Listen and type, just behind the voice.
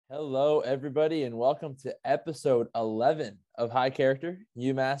Hello, everybody, and welcome to episode 11 of High Character.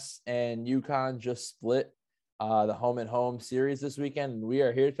 UMass and UConn just split the home and home series this weekend, and we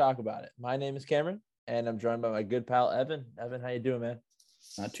are here to talk about it. My name is Cameron, and I'm joined by my good pal, Evin. Evin, how you doing, man?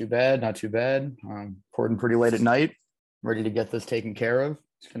 Not too bad. Recording pretty late at night. Ready to get this taken care of.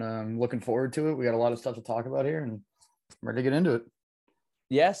 I'm looking forward to it. We got a lot of stuff to talk about here, and I'm ready to get into it.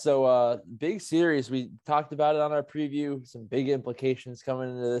 Yeah, so big series. We talked about it on our preview. Some big implications coming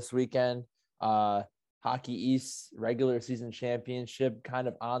into this weekend. Hockey East regular season championship kind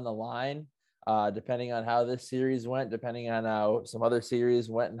of on the line, depending on how this series went, depending on how some other series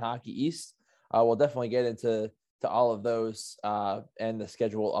went in Hockey East. We'll definitely get into all of those and the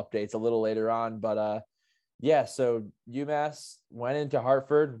schedule updates a little later on. But yeah, so UMass went into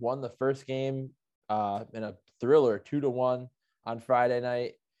Hartford, won the first game in a thriller 2-1 on Friday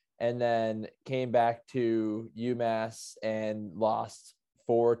night, and then came back to UMass and lost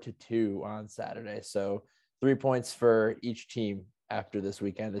 4-2 on Saturday. So 3 points for each team after this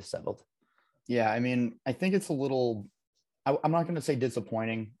weekend is settled. Yeah, I mean, I think it's a little, I'm not going to say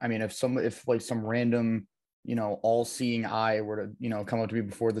disappointing. I mean, if some random, all-seeing eye were to, come up to me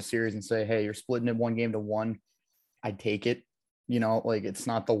before the series and say, hey, you're splitting it 1-1, I'd take it. It's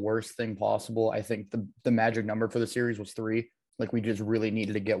not the worst thing possible. I think the magic number for the series was 3. We just really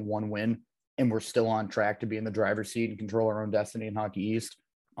needed to get one win, and we're still on track to be in the driver's seat and control our own destiny in Hockey East.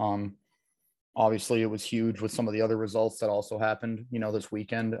 Obviously, it was huge with some of the other results that also happened, this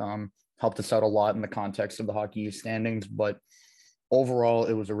weekend. Helped us out a lot in the context of the Hockey East standings. But overall,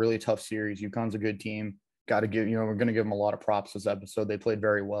 it was a really tough series. UConn's a good team. Got to give, we're going to give them a lot of props this episode. They played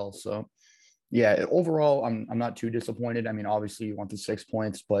very well. So, yeah, overall, I'm not too disappointed. I mean, obviously, you want the 6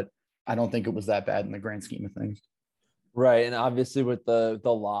 points, but I don't think it was that bad in the grand scheme of things. Right. And obviously with the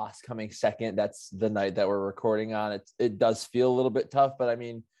loss coming second, that's the night that we're recording on. It does feel a little bit tough, but I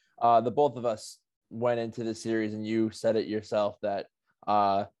mean, the both of us went into the series and you said it yourself that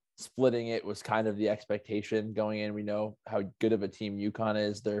splitting it was kind of the expectation going in. We know how good of a team UConn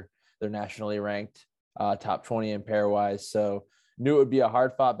is. They're nationally ranked, top 20 in pairwise. So knew it would be a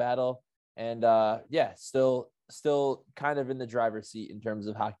hard fought battle. And yeah, still kind of in the driver's seat in terms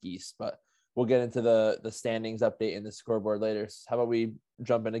of Hockey East, but we'll get into the standings update and the scoreboard later. So how about we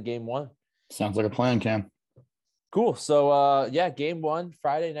jump into game one? Sounds like a plan, Cam. Cool. So, yeah, game one,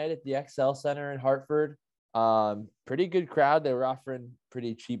 Friday night at the XL Center in Hartford. Pretty good crowd. They were offering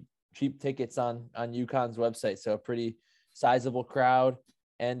pretty cheap tickets on UConn's website. So a pretty sizable crowd.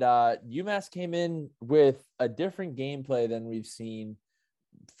 And UMass came in with a different gameplay than we've seen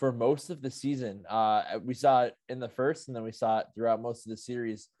for most of the season. We saw it in the first, and then we saw it throughout most of the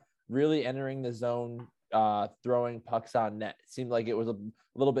series. Really entering the zone, throwing pucks on net. It seemed like it was a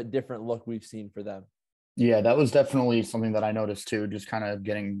little bit different look we've seen for them. Yeah, that was definitely something that I noticed too, just kind of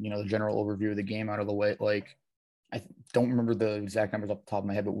getting, the general overview of the game out of the way. I don't remember the exact numbers off the top of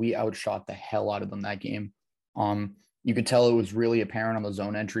my head, but we outshot the hell out of them that game. You could tell it was really apparent on the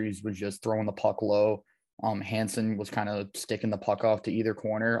zone entries, was just throwing the puck low. Hansen was kind of sticking the puck off to either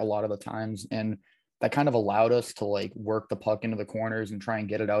corner a lot of the times. And that kind of allowed us to work the puck into the corners and try and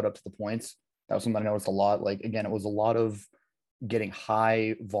get it out up to the points. That was something I noticed a lot. Again, it was a lot of getting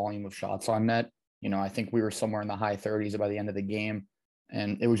high volume of shots on net. I think we were somewhere in the high 30s by the end of the game.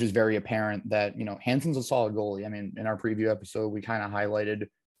 And it was just very apparent that, Hansen's a solid goalie. I mean, in our preview episode, we kind of highlighted,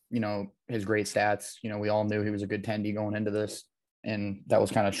 his great stats. We all knew he was a good 10D going into this. And that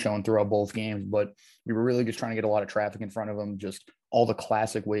was kind of shown throughout both games. But we were really just trying to get a lot of traffic in front of him, just all the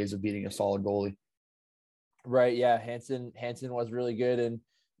classic ways of beating a solid goalie. Right. Yeah. Hansen was really good. And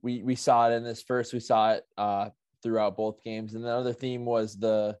we saw it in this first, we saw it throughout both games. And the other theme was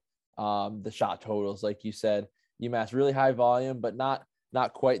the shot totals. Like you said, UMass really high volume, but not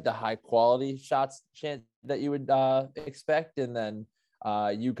quite the high quality shots that you would expect. And then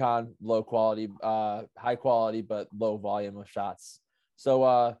UConn low quality, high quality, but low volume of shots. So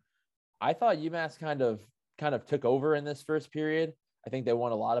I thought UMass kind of took over in this first period. I think they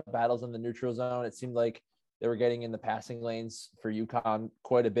won a lot of battles in the neutral zone. It seemed like they were getting in the passing lanes for UConn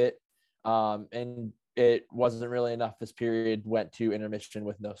quite a bit. And it wasn't really enough. This period went to intermission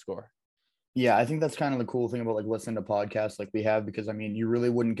with no score. Yeah, I think that's kind of the cool thing about listening to podcasts like we have, because I mean, you really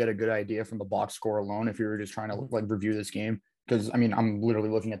wouldn't get a good idea from the box score alone if you were just trying to review this game. Because I mean, I'm literally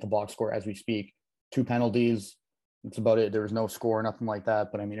looking at the box score as we speak. 2 penalties. That's about it. There was no score, nothing like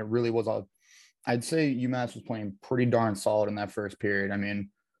that. But I mean, it really was I'd say UMass was playing pretty darn solid in that first period. I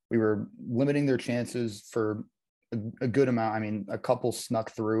mean, we were limiting their chances for a good amount. I mean, a couple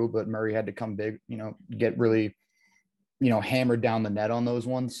snuck through, but Murray had to come big, get really, hammered down the net on those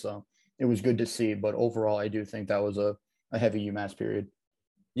ones. So it was good to see. But overall, I do think that was a heavy UMass period.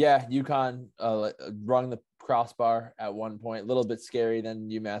 Yeah, UConn rung the crossbar at one point, a little bit scary. Then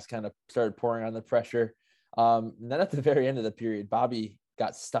UMass kind of started pouring on the pressure. And then at the very end of the period, Bobby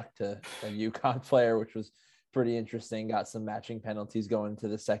got stuck to a UConn player, which was pretty interesting. Got some matching penalties going to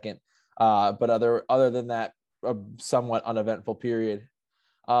the second. But other than that, a somewhat uneventful period.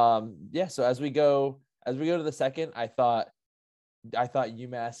 Yeah. So as we go to the second, I thought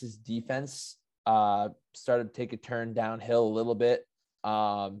UMass's defense started to take a turn downhill a little bit.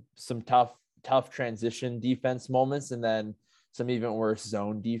 Some tough transition defense moments, and then some even worse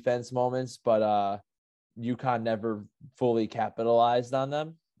zone defense moments. But UConn never fully capitalized on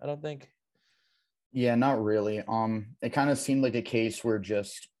them, I don't think. Yeah, not really. It kind of seemed like a case where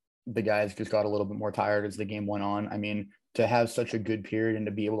just the guys just got a little bit more tired as the game went on. I mean, to have such a good period and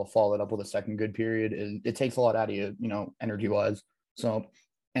to be able to follow it up with a second good period, it takes a lot out of you, energy wise. So,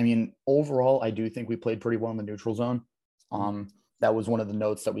 I mean, overall, I do think we played pretty well in the neutral zone. That was one of the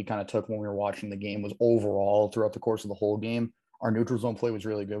notes that we kind of took when we were watching the game, was overall throughout the course of the whole game, our neutral zone play was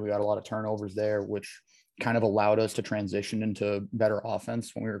really good. We got a lot of turnovers there, which kind of allowed us to transition into better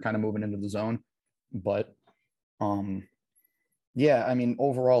offense when we were kind of moving into the zone. But yeah, I mean,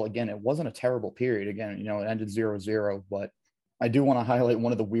 overall, again, it wasn't a terrible period. Again, it ended 0-0, but I do want to highlight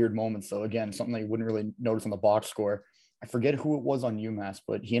one of the weird moments, though. Again, something that you wouldn't really notice on the box score. I forget who it was on UMass,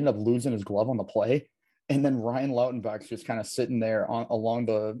 but he ended up losing his glove on the play. And then Ryan Lautenbach's just kind of sitting there along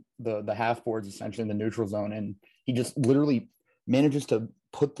the half boards, essentially in the neutral zone. And he just literally manages to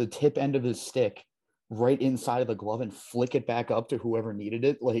put the tip end of his stick right inside of the glove and flick it back up to whoever needed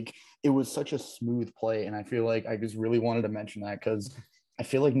it. Like, it was such a smooth play. And I feel like I just really wanted to mention that, because I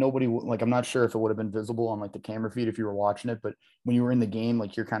feel like nobody, like, I'm not sure if it would have been visible on like the camera feed if you were watching it, but when you were in the game,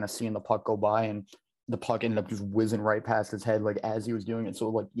 like, you're kind of seeing the puck go by, and the puck ended up just whizzing right past his head, like, as he was doing it. So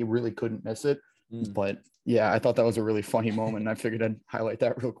like, you really couldn't miss it. But yeah, I thought that was a really funny moment, and I figured I'd highlight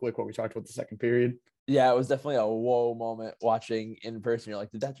that real quick while we talked about the second period. Yeah, it was definitely a whoa moment watching in person. You're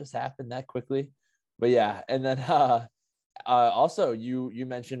like, did that just happen that quickly? But yeah, and then also you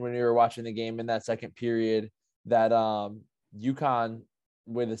mentioned when you were watching the game in that second period that UConn,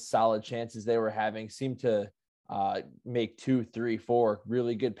 with the solid chances they were having, seemed to make 2, 3, 4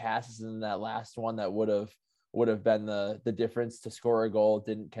 really good passes, and that last one that would have been the difference to score a goal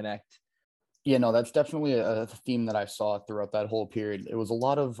didn't connect. Yeah, no, that's definitely a theme that I saw throughout that whole period. It was a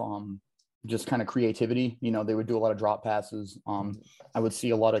lot of just kind of creativity. They would do a lot of drop passes. I would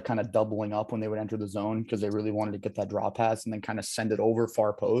see a lot of kind of doubling up when they would enter the zone, because they really wanted to get that drop pass and then kind of send it over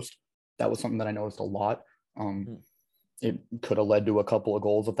far post. That was something that I noticed a lot. It could have led to a couple of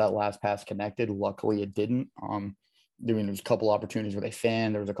goals if that last pass connected. Luckily, it didn't. There was a couple opportunities where they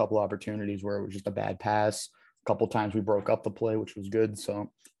fanned. There was a couple opportunities where it was just a bad pass. A couple of times we broke up the play, which was good.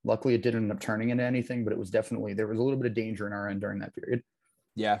 So luckily it didn't end up turning into anything, but it was definitely, there was a little bit of danger in our end during that period.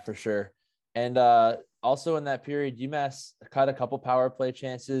 Yeah, for sure. And also in that period, UMass caught a couple power play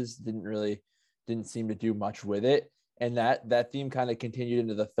chances, didn't seem to do much with it. And that theme kind of continued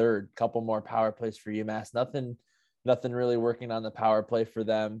into the third. Couple more power plays for UMass. Nothing really working on the power play for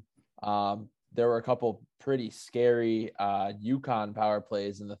them. There were a couple pretty scary UConn power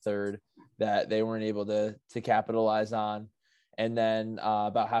plays in the third that they weren't able to capitalize on. And then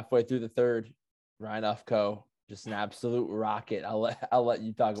about halfway through the third, Ryan Ufko, just an absolute rocket. I'll let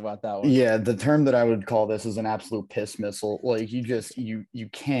you talk about that one. Yeah, the term that I would call this is an absolute piss missile. Like, you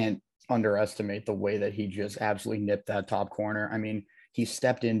can't underestimate the way that he just absolutely nipped that top corner. I mean, he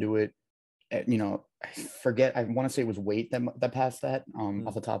stepped into it. I want to say it was Waite that passed that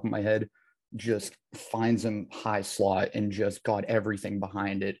off the top of my head. Just finds him high slot and just got everything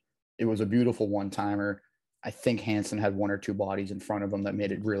behind it. It was a beautiful one-timer. I think Hansen had one or two bodies in front of him that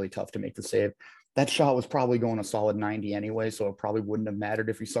made it really tough to make the save. That shot was probably going a solid 90 anyway, so it probably wouldn't have mattered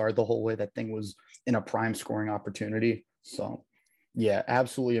if he saw it the whole way. That thing was in a prime scoring opportunity. So, yeah,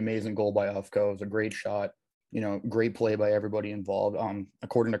 absolutely amazing goal by Ufko. It was a great shot. Great play by everybody involved.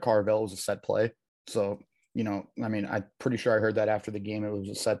 According to Carvel, it was a set play. So, I mean, I'm pretty sure I heard that after the game, it was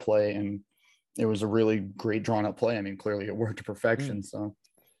a set play, and it was a really great drawn up play. I mean, clearly it worked to perfection. So,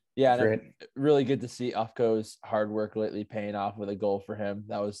 yeah, and really good to see Ufko's hard work lately paying off with a goal for him.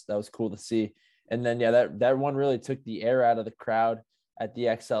 That was cool to see. And then, yeah, that one really took the air out of the crowd at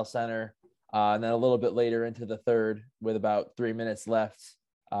the XL Center. And then a little bit later into the third, with about 3 minutes left,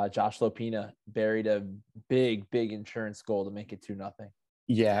 Josh Lopina buried a big insurance goal to make it 2-0.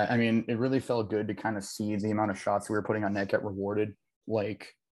 Yeah, I mean, it really felt good to kind of see the amount of shots we were putting on net get rewarded.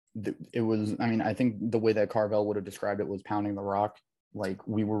 Like, it was, I mean, I think the way that Carvel would have described it was pounding the rock. Like,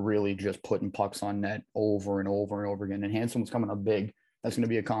 we were really just putting pucks on net over and over and over again. And Hansen was coming up big. That's going to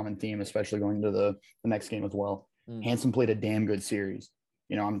be a common theme, especially going into the next game as well. Hansen played a damn good series.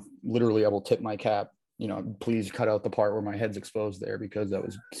 I'm literally, I will tip my cap. Please cut out the part where my head's exposed there because that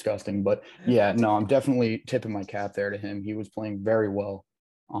was disgusting. But yeah, no, I'm definitely tipping my cap there to him. He was playing very well.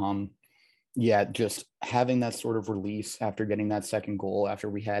 Yeah, just having that sort of release after getting that second goal, after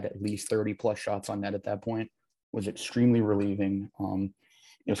we had at least 30 plus shots on net at that point, was extremely relieving.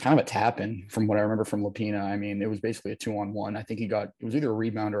 It was kind of a tap in from what I remember from Lapina. I mean, it was basically a 2-on-1. I think it was either a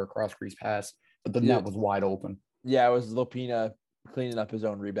rebound or a cross crease pass, but the net was wide open. Yeah, it was Lapina cleaning up his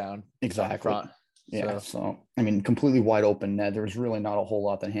own rebound. Exactly. Front. Yeah. So, I mean, completely wide open net. There was really not a whole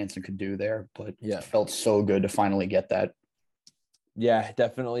lot that Hansen could do there, but it felt so good to finally get that. Yeah,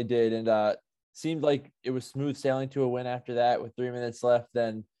 definitely did. And seemed like it was smooth sailing to a win after that with 3 minutes left.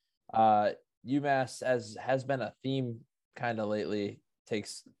 Then UMass, as has been a theme kind of lately,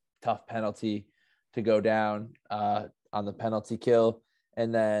 takes tough penalty to go down on the penalty kill.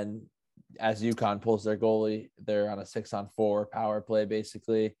 And then as UConn pulls their goalie, they're on a 6-on-4 power play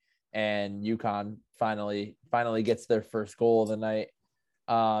basically. And UConn finally gets their first goal of the night.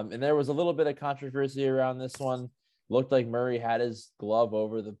 And there was a little bit of controversy around this one. Looked like Murray had his glove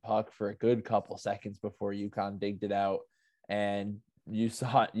over the puck for a good couple seconds before UConn digged it out. And you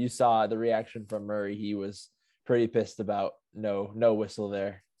saw the reaction from Murray. He was pretty pissed about no whistle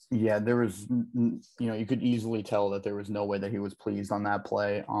there. Yeah, there was, you could easily tell that there was no way that he was pleased on that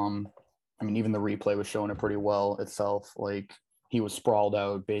play. I mean, even the replay was showing it pretty well itself. Like, he was sprawled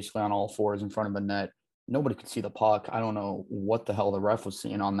out basically on all fours in front of the net. Nobody could see the puck. I don't know what the hell the ref was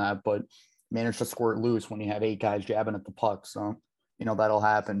seeing on that, but managed to squirt loose when you have 8 guys jabbing at the puck. So, that'll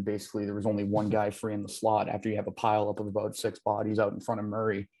happen. Basically, there was only one guy free in the slot after you have a pile up of about 6 bodies out in front of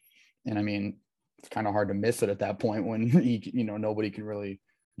Murray. And I mean, it's kind of hard to miss it at that point when nobody can really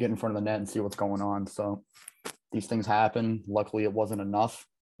get in front of the net and see what's going on. So these things happen. Luckily, it wasn't enough.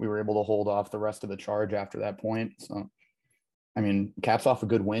 We were able to hold off the rest of the charge after that point. So, I mean, caps off a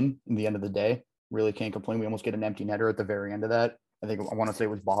good win in the end of the day. Really can't complain. We almost get an empty netter at the very end of that. I want to say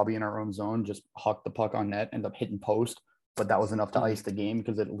it was Bobby in our own zone, just hucked the puck on net, ended up hitting post, but that was enough to ice the game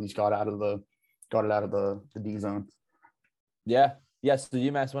because it at least got it out of the D zone. Yeah. Yes. The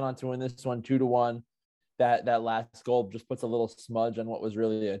UMass went on to win this one 2-1. That last goal just puts a little smudge on what was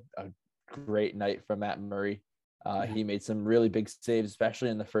really a great night from Matt Murray. He made some really big saves, especially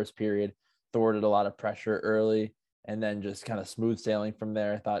in the first period, thwarted a lot of pressure early, and then just kind of smooth sailing from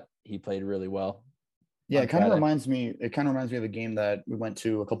there. I thought he played really well. Yeah, it kind of reminds me of a game that we went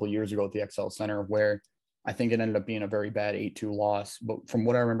to a couple of years ago at the XL Center where I think it ended up being a very bad 8-2 loss. But from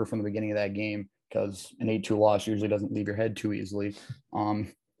what I remember from the beginning of that game, because an 8-2 loss usually doesn't leave your head too easily,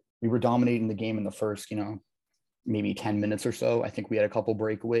 we were dominating the game in the first, maybe 10 minutes or so. I think we had a couple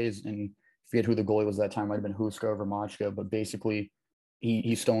breakaways, and I forget who the goalie was that time. Might have been Huska or Vermachka, but basically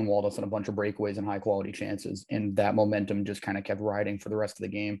he stonewalled us in a bunch of breakaways and high quality chances. And that momentum just kind of kept riding for the rest of the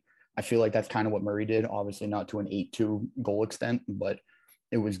game. I feel like that's kind of what Murray did, obviously not to an 8-2 goal extent, but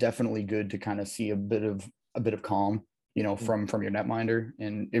it was definitely good to kind of see a bit of calm, from your netminder.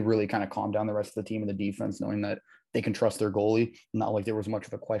 And it really kind of calmed down the rest of the team and the defense, knowing that they can trust their goalie. Not like there was much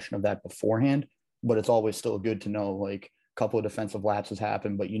of a question of that beforehand, but it's always still good to know, like, a couple of defensive lapses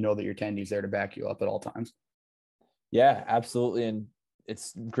happen, but you know that your tendy's there to back you up at all times. Yeah, absolutely. And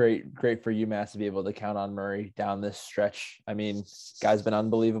it's great for UMass to be able to count on Murray down this stretch. I mean, guy's been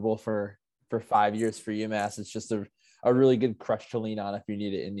unbelievable for 5 years for UMass. It's just a really good crush to lean on if you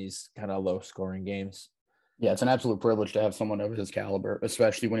need it in these kind of low scoring games. Yeah, it's an absolute privilege to have someone of his caliber,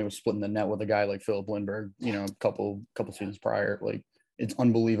 especially when he was splitting the net with a guy like Philip Lindbergh, a couple seasons prior. Like, it's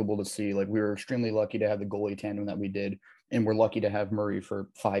unbelievable to see. Like, we were extremely lucky to have the goalie tandem that we did, and we're lucky to have Murray for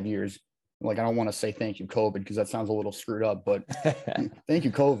 5 years. Like, I don't want to say thank you, COVID, because that sounds a little screwed up, but thank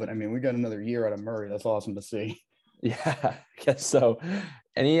you, COVID. I mean, we got another year out of Murray. That's awesome to see. Yeah, I guess so.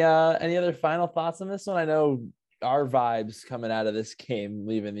 Any other final thoughts on this one? I know our vibes coming out of this game,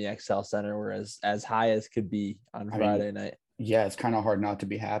 leaving the XL Center, were as high as could be on Friday night. Yeah, it's kind of hard not to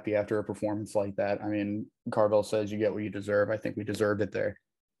be happy after a performance like that. I mean, Carvel says you get what you deserve. I think we deserved it there.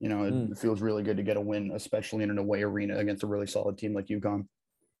 It feels really good to get a win, especially in an away arena against a really solid team like UConn.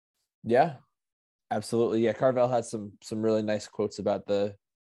 Yeah, absolutely. Yeah, Carvel had some really nice quotes about the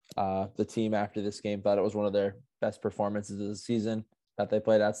team after this game. Thought it was one of their best performances of the season, that they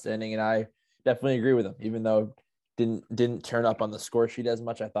played outstanding, and I definitely agree with him. Even though didn't turn up on the score sheet as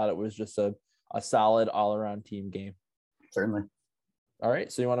much, I thought it was just a solid all-around team game. Certainly. All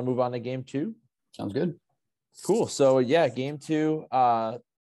right, so you want to move on to game 2? Sounds good. Cool. So yeah, game 2,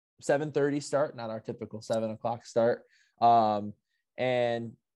 7:30 start, not our typical 7 o'clock start.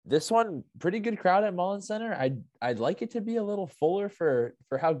 And this one, pretty good crowd at Mullins Center. I'd like it to be a little fuller for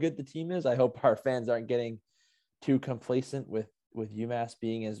how good the team is. I hope our fans aren't getting too complacent with with UMass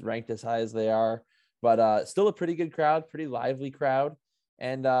being as ranked as high as they are, but still a pretty good crowd, pretty lively crowd.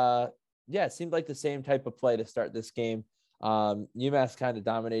 And yeah, it seemed like the same type of play to start this game. UMass kind of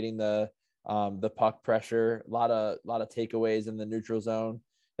dominating the puck pressure, a lot of takeaways in the neutral zone,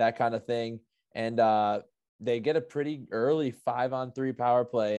 that kind of thing. And they get a pretty early 5-on-3 power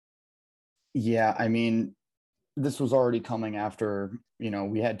play. Yeah, I mean, this was already coming after,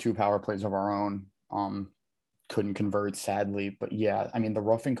 we had 2 power plays of our own. Couldn't convert, sadly. But yeah, I mean, the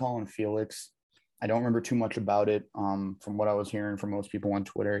roughing call on Felix, I don't remember too much about it. From what I was hearing from most people on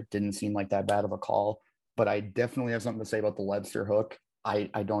Twitter, it didn't seem like that bad of a call. But I definitely have something to say about the Webster hook. I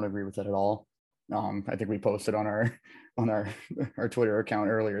don't agree with it at all. I think we posted on our Twitter account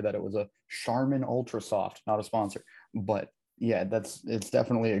earlier that it was a Charmin Ultra Soft, not a sponsor. But yeah, it's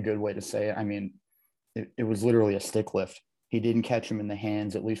definitely a good way to say it. I mean, it was literally a stick lift. He didn't catch him in the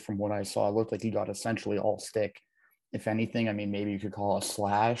hands, at least from what I saw. It looked like he got essentially all stick. If anything, I mean, maybe you could call a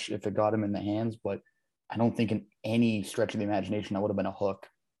slash if it got him in the hands, but I don't think in any stretch of the imagination that would have been a hook.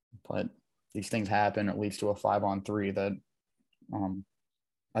 But these things happen, at least to a 5-on-3 that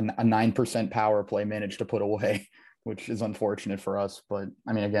a 9% power play managed to put away, which is unfortunate for us. But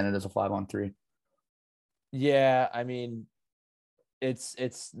I mean, again, it is a 5-on-3. Yeah, I mean,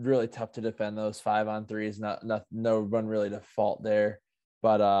 it's really tough to defend those 5-on-3s. No one really to fault there,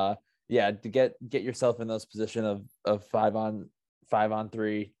 but yeah, to get yourself in those position of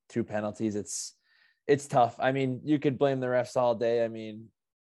 5-on-3, 2 penalties, it's tough. I mean, you could blame the refs all day. I mean,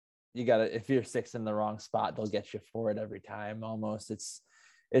 you gotta, if you're 6 in the wrong spot, they'll get you for it every time. Almost, it's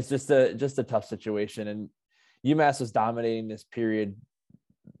just a tough situation. And UMass was dominating this period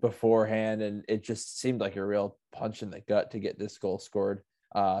beforehand, and it just seemed like a real punch in the gut to get this goal scored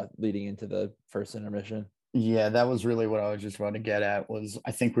leading into the first intermission. Yeah, that was really what I was just about to get at. Was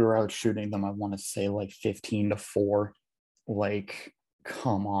I think we were out shooting them, I want to say like 15-4. Like,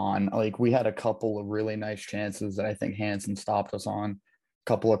 come on. Like, we had a couple of really nice chances that I think Hansen stopped us on. A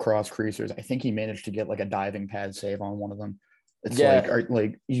couple of cross creasers. I think he managed to get like a diving pad save on one of them. It's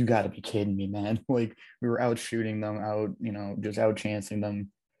like you got to be kidding me, man. Like, we were out shooting them, out, just out chancing them.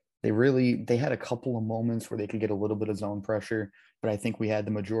 They had a couple of moments where they could get a little bit of zone pressure, but I think we had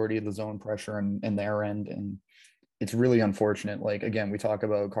the majority of the zone pressure in their end. And it's really unfortunate. Like, again, we talk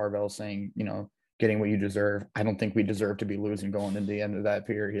about Carvel saying, getting what you deserve. I don't think we deserve to be losing going into the end of that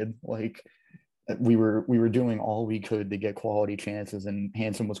period. Like, we were doing all we could to get quality chances, and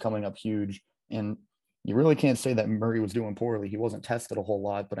Hansen was coming up huge. And you really can't say that Murray was doing poorly. He wasn't tested a whole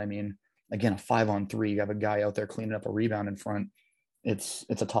lot, but I mean, again, a 5-on-3, you have a guy out there cleaning up a rebound in front. It's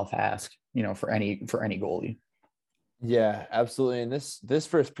a tough ask, for any goalie. Yeah, absolutely. And this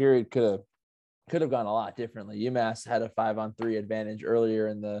first period could have gone a lot differently. UMass had a 5-on-3 advantage earlier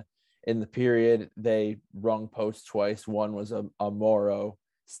in the period. They rung post twice. One was a Morrow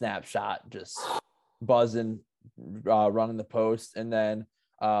snapshot, just buzzing, running the post, and then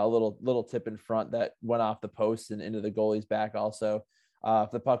a little tip in front that went off the post and into the goalie's back. Also,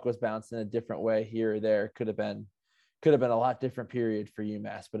 if the puck was bounced in a different way here or there, could have been a lot different period for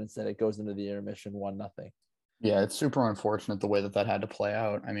UMass, but instead it goes into the intermission 1-0. Yeah, it's super unfortunate the way that had to play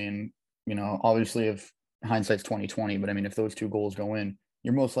out. I mean, obviously if hindsight's 2020, but I mean, if those 2 goals go in,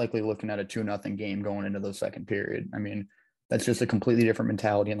 you're most likely looking at a 2-0 game going into the second period. I mean, that's just a completely different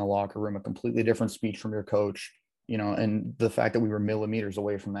mentality in the locker room, a completely different speech from your coach, and the fact that we were millimeters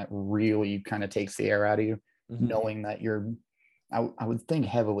away from that really kind of takes the air out of you, knowing that you're, I would think,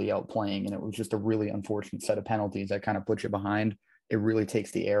 heavily outplaying, and it was just a really unfortunate set of penalties that kind of put you behind. It really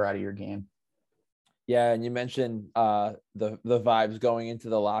takes the air out of your game. Yeah, and you mentioned the vibes going into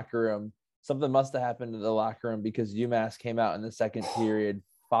the locker room. Something must have happened in the locker room, because UMass came out in the second period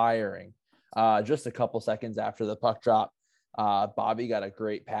firing. Just a couple seconds after the puck drop, Bobby got a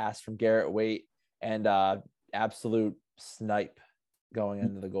great pass from Garrett Waite, and absolute snipe going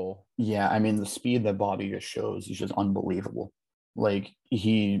into the goal. Yeah, I mean, the speed that Bobby just shows is just unbelievable. Like,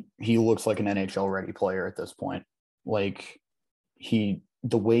 he looks like an NHL ready player at this point. Like,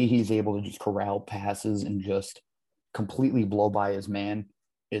 the way he's able to just corral passes and just completely blow by his man,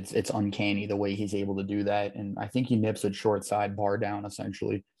 it's uncanny the way he's able to do that. And I think he nips it short side, bar down,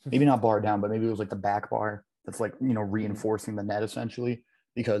 essentially. Maybe not bar down, but maybe it was like the back bar that's like, reinforcing the net, essentially.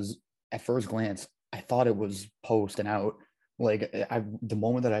 Because at first glance, I thought it was post and out. Like, the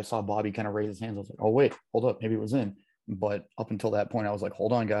moment that I saw Bobby kind of raise his hands, I was like, oh, wait, hold up, maybe it was in. But up until that point, I was like,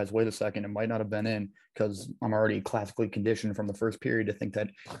 hold on, guys, wait a second. It might not have been in, because I'm already classically conditioned from the first period to think that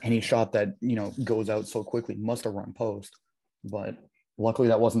any shot that, goes out so quickly must have run post. But luckily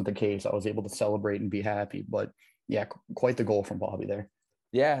that wasn't the case. I was able to celebrate and be happy. But yeah, quite the goal from Bobby there.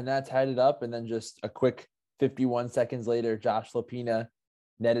 Yeah, and that tied it up. And then just a quick 51 seconds later, Josh Lapina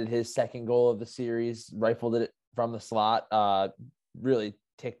netted his second goal of the series, rifled it from the slot. Really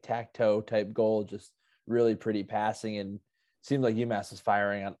tic-tac-toe type goal, just really pretty passing, and seemed like UMass was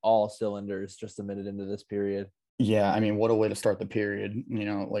firing on all cylinders just a minute into this period. Yeah, I mean, what a way to start the period. You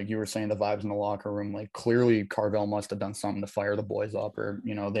know, like you were saying, the vibes in the locker room, like clearly Carvel must have done something to fire the boys up, or,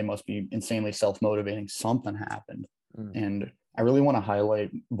 you know, they must be insanely self-motivating. Something happened. And I really want to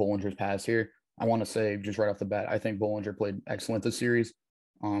highlight Bollinger's pass here. I want to say just right off the bat, I think Bollinger played excellent this series.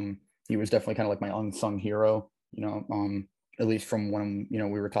 He was definitely kind of like my unsung hero, you know, at least from when, you know,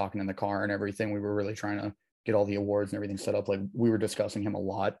 we were talking in the car and everything. We were really trying to get all the awards and everything set up. Like we were discussing him a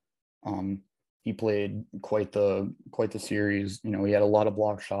lot. He played quite the series. You know, he had a lot of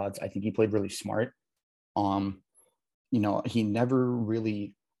block shots. I think he played really smart. You know, he never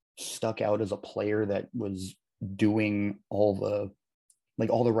really stuck out as a player that was doing all the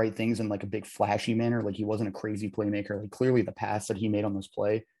right things in like a big flashy manner. Like he wasn't a crazy playmaker. Like clearly the pass that he made on this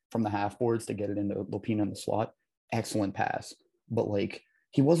play from the half boards to get it into Lupina in the slot, excellent pass. But like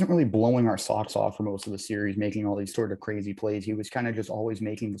he wasn't really blowing our socks off for most of the series, making all these sort of crazy plays. He was kind of just always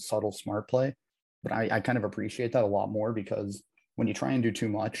making the subtle, smart play. But I kind of appreciate that a lot more, because when you try and do too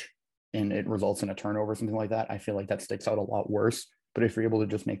much and it results in a turnover, something like that, I feel like that sticks out a lot worse. But if you're able to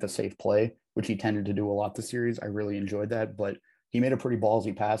just make the safe play, which he tended to do a lot this series, I really enjoyed that. But he made a pretty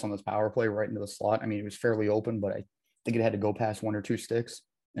ballsy pass on this power play right into the slot. I mean, it was fairly open, but I think it had to go past one or two sticks.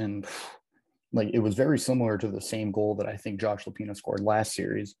 And like it was very similar to the same goal that I think Josh Lapina scored last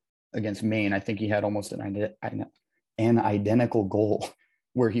series against Maine. I think he had almost an identical goal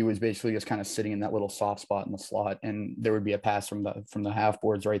where he was basically just kind of sitting in that little soft spot in the slot, and there would be a pass from the half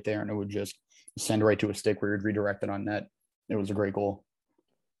boards right there, and it would just send right to a stick where it would redirect it on net. It was a great goal.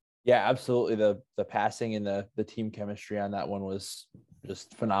 Yeah, absolutely. The passing and the team chemistry on that one was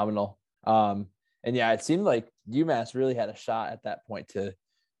just phenomenal. And yeah, it seemed like UMass really had a shot at that point to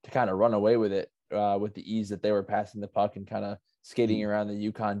kind of run away with it with the ease that they were passing the puck and kind of skating around the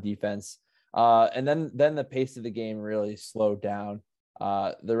UConn defense. And then the pace of the game really slowed down.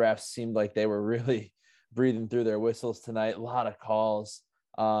 The refs seemed like they were really breathing through their whistles tonight. A lot of calls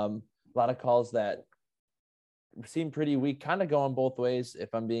that seemed pretty weak, kind of going both ways.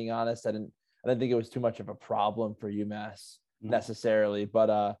 If I'm being honest, I didn't think it was too much of a problem for UMass necessarily,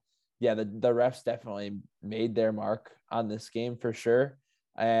 but yeah, the refs definitely made their mark on this game for sure,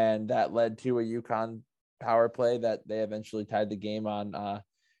 and that led to a UConn power play that they eventually tied the game on.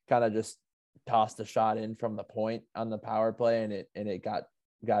 Kind of just tossed a shot in from the point on the power play, and it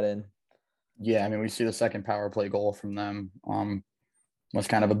got in. Yeah, I mean, we see the second power play goal from them. Was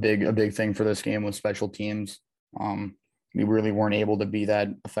kind of a big thing for this game with special teams. We really weren't able to be that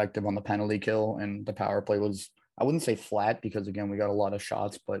effective on the penalty kill, and the power play was, I wouldn't say flat, because again, we got a lot of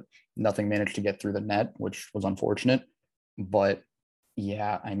shots, but nothing managed to get through the net, which was unfortunate. But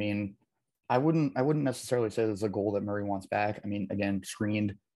yeah, I mean, I wouldn't necessarily say there's a goal that Murray wants back. I mean, again,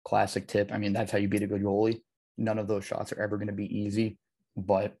 screened, classic tip. I mean, that's how you beat a good goalie. None of those shots are ever going to be easy,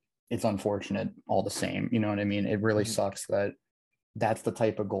 but it's unfortunate all the same. You know what I mean? It really sucks that that's the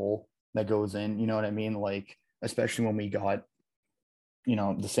type of goal that goes in. You know what I mean? Like, especially when we got, you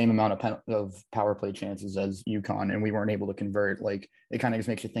know, the same amount of power play chances as UConn, and we weren't able to convert. Like, it kind of just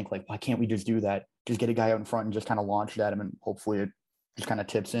makes you think, like, why can't we just do that? Just get a guy out in front and just kind of launch it at him, and hopefully it just kind of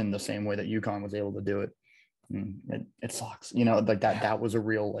tips in the same way that UConn was able to do it. It sucks, you know, like that was a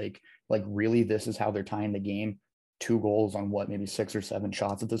real, like really, this is how they're tying the game. 2 goals on what, maybe 6 or 7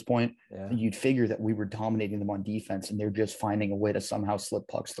 shots at this point. Yeah. You'd figure that we were dominating them on defense, and they're just finding a way to somehow slip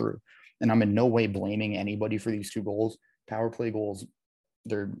pucks through. And I'm in no way blaming anybody for these 2 goals. Power play goals,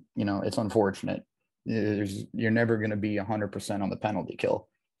 they're, you know, it's unfortunate. You're never going to be 100% on the penalty kill,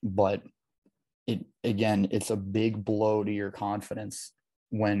 but it's a big blow to your confidence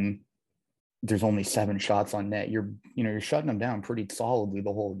when there's only 7 shots on net. You're shutting them down pretty solidly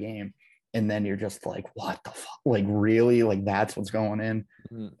the whole game. And then you're just like, what the fuck? Like, really? Like, that's what's going in.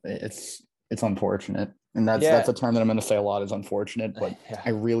 It's unfortunate. And that's a term that I'm going to say a lot, is unfortunate, but I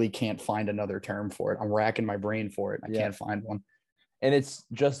really can't find another term for it. I'm racking my brain for it. I can't find one. And it's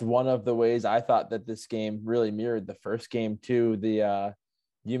just one of the ways I thought that this game really mirrored the first game too. The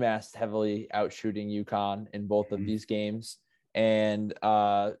UMass heavily outshooting UConn in both of these games, and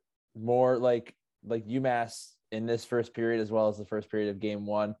more like UMass in this first period, as well as the first period of game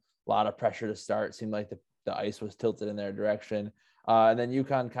 1, a lot of pressure to start. Seemed like the ice was tilted in their direction, and then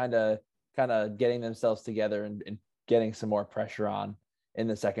UConn kind of getting themselves together and getting some more pressure on in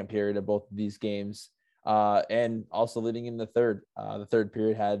the second period of both of these games. And also leading in the third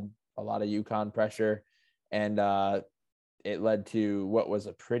period had a lot of UConn pressure, and it led to what was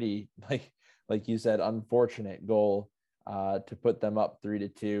a pretty like you said, unfortunate goal to put them up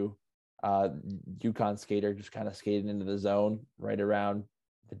 3-2. UConn skater just kind of skated into the zone right around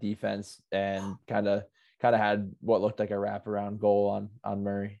the defense and kind of had what looked like a wraparound goal on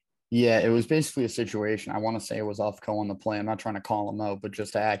Murray. Yeah, it was basically a situation. I want to say it was Ufco on the play. I'm not trying to call him out, but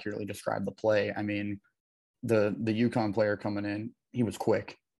just to accurately describe the play. I mean, the UConn player coming in, he was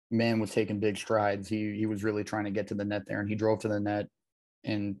quick. Man was taking big strides. He was really trying to get to the net there, and he drove to the net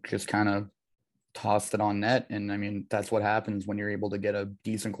and just kind of tossed it on net. And I mean, that's what happens when you're able to get a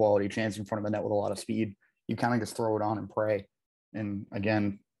decent quality chance in front of the net with a lot of speed. You kind of just throw it on and pray. And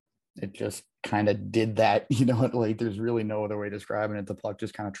again, it just kind of did that, like there's really no other way of describing it. The puck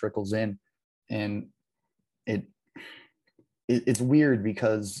just kind of trickles in. And it's weird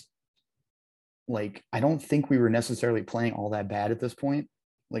because like, I don't think we were necessarily playing all that bad at this point.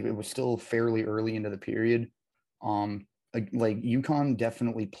 Like it was still fairly early into the period. Like UConn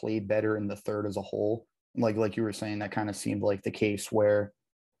definitely played better in the third as a whole. Like you were saying, that kind of seemed like the case where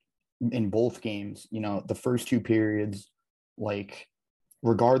in both games, the first two periods, like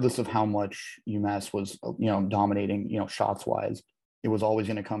regardless of how much UMass was, dominating, shots wise, it was always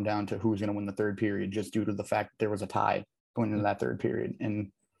going to come down to who was going to win the third period, just due to the fact that there was a tie going into that third period.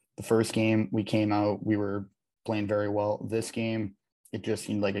 And the first game we came out, we were playing very well. This game, it just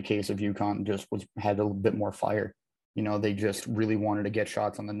seemed like a case of UConn just had a little bit more fire. They just really wanted to get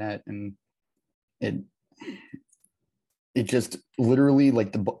shots on the net, and it just literally,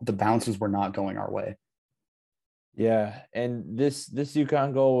 like, the bounces were not going our way. Yeah, and this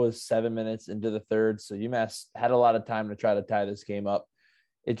UConn goal was 7 minutes into the third, so UMass had a lot of time to try to tie this game up.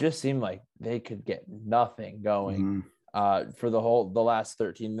 It just seemed like they could get nothing going for the last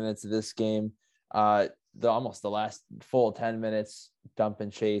 13 minutes of this game. Almost the last full 10 minutes, dump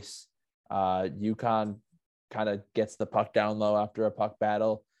and chase. UConn kind of gets the puck down low after a puck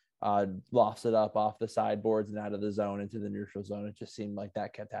battle, lofts it up off the sideboards and out of the zone into the neutral zone. It just seemed like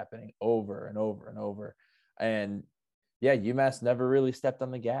that kept happening over and over and over. And yeah, UMass never really stepped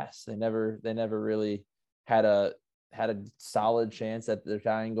on the gas. They never really had a solid chance at their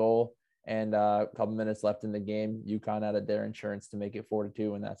tying goal. And a couple minutes left in the game, UConn added their insurance to make it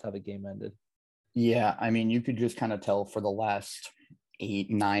 4-2, and that's how the game ended. Yeah, I mean, you could just kind of tell for the last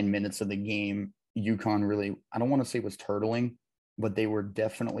 8-9 minutes of the game, UConn really, I don't want to say was turtling, but they were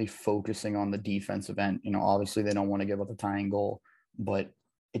definitely focusing on the defensive end. Obviously they don't want to give up the tying goal, but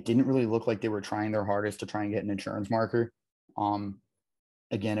it didn't really look like they were trying their hardest to try and get an insurance marker.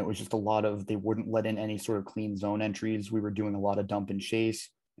 Again, it was just a lot of, they wouldn't let in any sort of clean zone entries. We were doing a lot of dump and chase,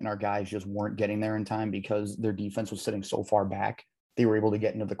 and our guys just weren't getting there in time because their defense was sitting so far back. They were able to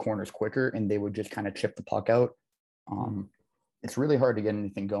get into the corners quicker, and they would just kind of chip the puck out. It's really hard to get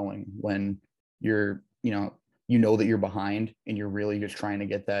anything going when you're, that you're behind and you're really just trying to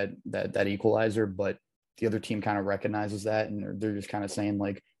get that equalizer, but the other team kind of recognizes that, and they're just kind of saying,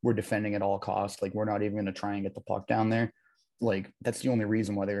 like, we're defending at all costs. Like, we're not even going to try and get the puck down there. Like, that's the only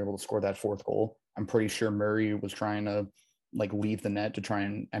reason why they were able to score that fourth goal. I'm pretty sure Murray was trying to, like, leave the net to try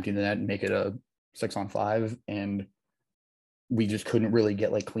and empty the net and make it a 6-on-5. And we just couldn't really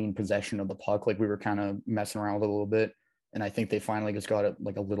get, like, clean possession of the puck. Like, we were kind of messing around with it a little bit. And I think they finally just got it,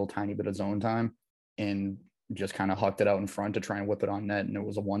 like, a little tiny bit of zone time and just kind of hucked it out in front to try and whip it on net. And it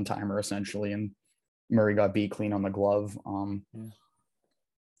was a one-timer essentially. And Murray got beat clean on the glove.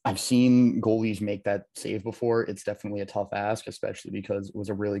 I've seen goalies make that save before. It's definitely a tough ask, especially because it was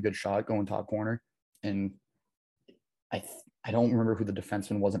a really good shot going top corner. And I don't remember who the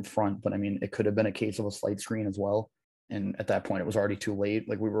defenseman was in front, but I mean, it could have been a case of a slight screen as well. And at that point, it was already too late.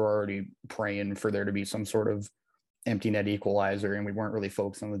 Like, we were already praying for there to be some sort of empty net equalizer, and we weren't really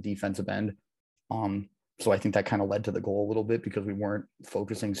focused on the defensive end. So I think that kind of led to the goal a little bit, because we weren't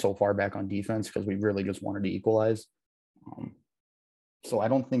focusing so far back on defense because we really just wanted to equalize. So I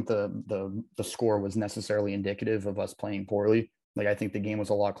don't think the score was necessarily indicative of us playing poorly. Like, I think the game was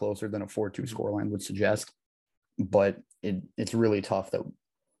a lot closer than a 4-2 scoreline would suggest. But it's really tough that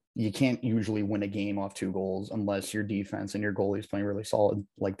you can't usually win a game off 2 goals unless your defense and your goalie is playing really solid,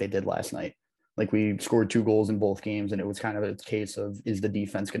 like they did last night. Like, we scored 2 goals in both games, and it was kind of a case of, is the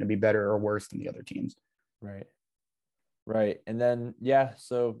defense going to be better or worse than the other teams? Right. And then, yeah,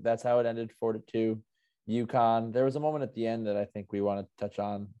 so that's how it ended, 4-2. UConn, there was a moment at the end that I think we want to touch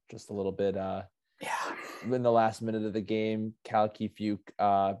on just a little bit. In the last minute of the game, Cal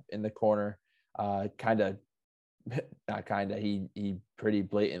Fuke in the corner, he pretty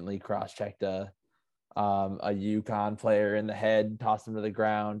blatantly cross-checked a UConn player in the head, tossed him to the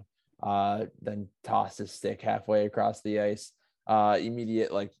ground, then tossed his stick halfway across the ice.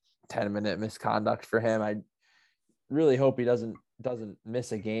 Immediate, 10-minute misconduct for him. I really hope he doesn't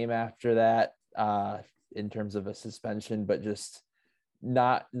miss a game after that. in terms of a suspension, but just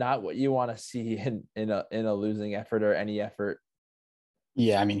not what you want to see in a losing effort or any effort.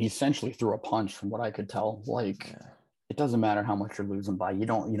 Yeah, I mean, he essentially threw a punch from what I could tell. Like, it doesn't matter how much you're losing by. You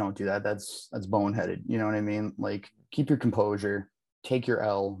don't do that. That's boneheaded. You know what I mean? Like, keep your composure, take your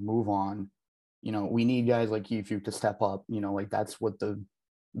L, move on. We need guys like you to step up. Like that's what the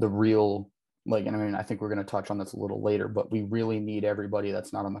real, like, and I mean, I think we're going to touch on this a little later, but we really need everybody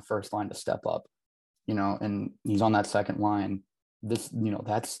that's not on the first line to step up. And he's on that second line. That's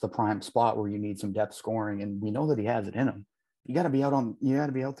the prime spot where you need some depth scoring, and we know that he has it in him. You got to be out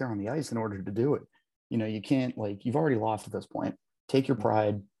there on the ice in order to do it. You can't, like, you've already lost at this point. Take your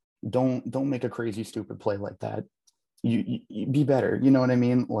pride. Don't make a crazy stupid play like that. You be better. You know what I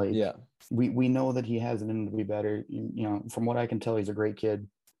mean? Like, yeah, we know that he has it in him to be better. From what I can tell, he's a great kid.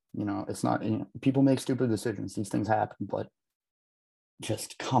 It's not, people make stupid decisions. These things happen, but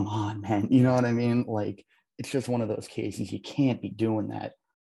just come on, man. You know what I mean? Like, it's just one of those cases. You can't be doing that.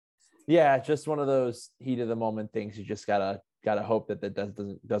 Yeah, it's just one of those heat of the moment things. You just gotta hope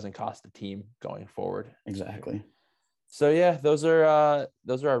that doesn't cost the team going forward. Exactly. So yeah, those are our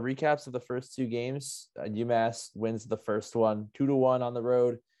recaps of the first two games. UMass wins the first one 2-1 on the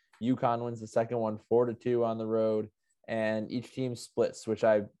road. UConn wins the second one 4-2 on the road, and each team splits, which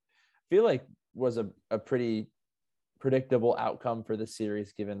I feel like was a pretty predictable outcome for the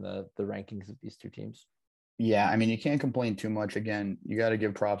series given the rankings of these two teams. Yeah, I mean, you can't complain too much. Again, you got to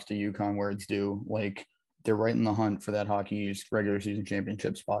give props to UConn where it's due. Like, they're right in the hunt for that Hockey East regular season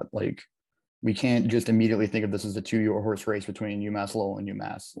championship spot. Like, we can't just immediately think of this as a 2-year horse race between UMass Lowell and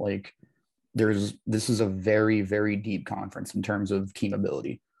UMass. Like, this is a very, very deep conference in terms of team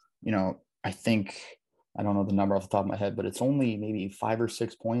ability. I think, I don't know the number off the top of my head, but it's only maybe 5 or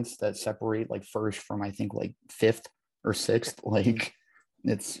 6 points that separate like first from, I think, like fifth or sixth. Like,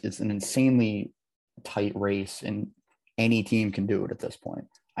 it's an insanely tight race, and any team can do it at this point.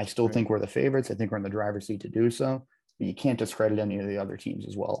 I still think we're the favorites. I think we're in the driver's seat to do so, but you can't discredit any of the other teams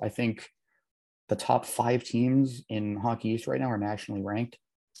as well. I think the top 5 teams in Hockey East right now are nationally ranked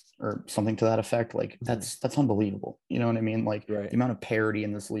or something to that effect. Like, that's unbelievable. You know what I mean? Like, the amount of parity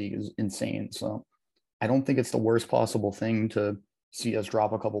in this league is insane. So I don't think it's the worst possible thing to see us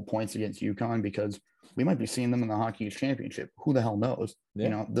drop a couple points against UConn, because we might be seeing them in the Hockey East Championship. Who the hell knows?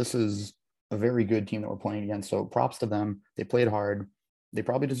 Yeah. This is a very good team that we're playing against. So props to them. They played hard. They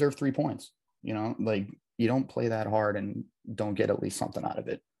probably deserve 3 points. Like, you don't play that hard and don't get at least something out of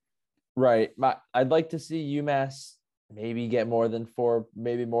it. Right. I'd like to see UMass maybe get more than 4,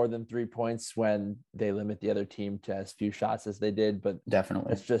 maybe more than 3 points when they limit the other team to as few shots as they did. But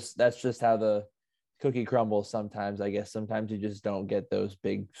definitely, that's just how the cookie crumbles sometimes. I guess sometimes you just don't get those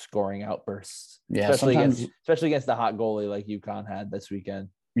big scoring outbursts. Yeah, especially against the hot goalie like UConn had this weekend.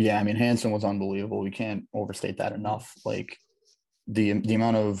 Yeah, I mean, Hansen was unbelievable. We can't overstate that enough. Like, the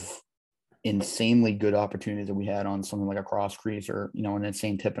amount of insanely good opportunities that we had on something like a cross crease or, an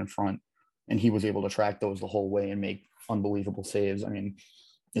insane tip in front, and he was able to track those the whole way and make unbelievable saves. I mean,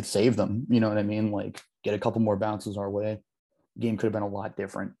 it saved them. You know what I mean? Like, get a couple more bounces our way. Game could have been a lot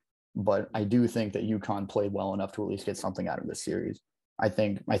different. But I do think that UConn played well enough to at least get something out of this series. I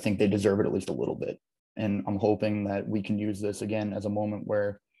think they deserve it at least a little bit. And I'm hoping that we can use this again as a moment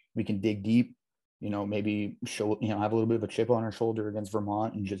where we can dig deep, maybe show, have a little bit of a chip on our shoulder against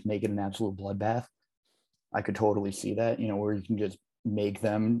Vermont and just make it an absolute bloodbath. I could totally see that, where you can just make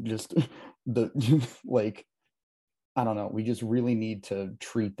them just like, I don't know. We just really need to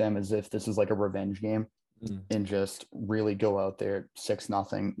treat them as if this is like a revenge game and just really go out there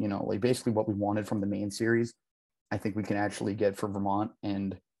 6-0, like basically what we wanted from the main series. I think we can actually get for Vermont,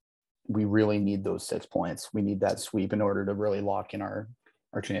 and we really need those 6 points. We need that sweep in order to really lock in our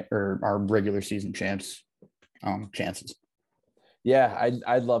regular season chances. Yeah,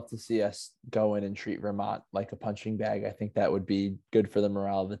 I'd love to see us go in and treat Vermont like a punching bag. I think that would be good for the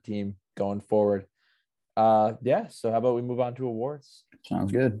morale of the team going forward. So how about we move on to awards?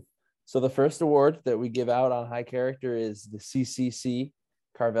 Sounds good. So the first award that we give out on High Character is the CCC,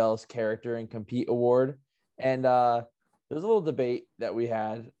 Carvel's Character and Compete Award. And there's a little debate that we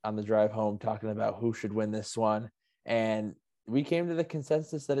had on the drive home talking about who should win this one. And we came to the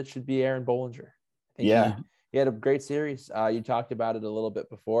consensus that it should be Aaron Bollinger. I think he had a great series. You talked about it a little bit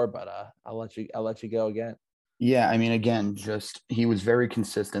before, but I'll let you go again. Yeah, I mean, again, just he was very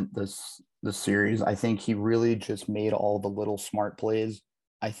consistent this series. I think he really just made all the little smart plays.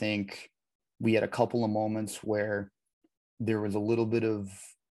 I think we had a couple of moments where there was a little bit of,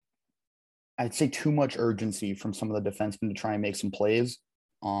 I'd say, too much urgency from some of the defensemen to try and make some plays.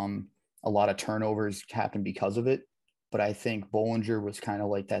 A lot of turnovers happened because of it. but I think Bollinger was kind of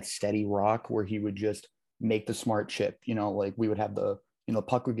like that steady rock where he would just make the smart chip. Like we would have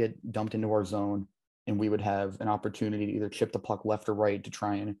puck would get dumped into our zone, and we would have an opportunity to either chip the puck left or right to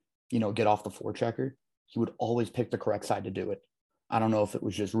try and, get off the forechecker. He would always pick the correct side to do it. I don't know if it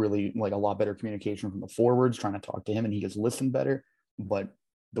was just really like a lot better communication from the forwards trying to talk to him and he just listened better, but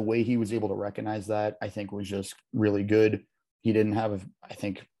the way he was able to recognize that, I think, was just really good. He didn't have, I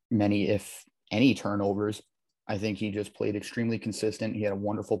think, many, if any, turnovers. I think he just played extremely consistent. He had a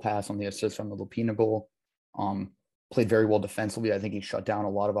wonderful pass on the assist from the Lupina goal. Played very well defensively. I think he shut down a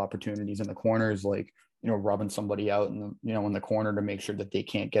lot of opportunities in the corners, like, rubbing somebody out in the corner to make sure that they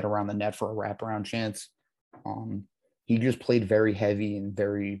can't get around the net for a wraparound chance. He just played very heavy and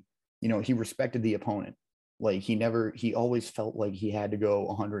very, he respected the opponent. Like he always felt like he had to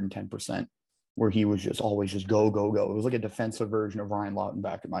go 110%, where he was just always just go, go, go. It was like a defensive version of Ryan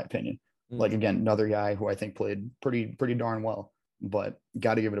Lautenbach, in my opinion. Like, again, another guy who I think played pretty darn well, but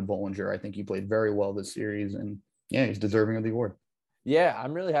got to give it to Bollinger. I think he played very well this series, and yeah, he's deserving of the award. Yeah,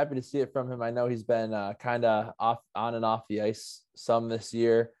 I'm really happy to see it from him. I know he's been kind of on and off the ice some this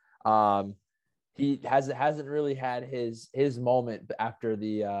year. He hasn't really had his moment after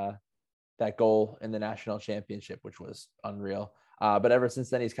the that goal in the national championship, which was unreal. But ever since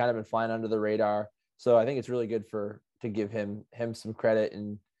then, he's kind of been flying under the radar. So I think it's really good to give him some credit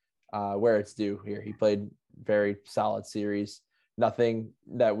and where it's due here. He played very solid series. Nothing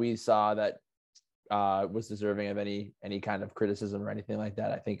that we saw that was deserving of any kind of criticism or anything like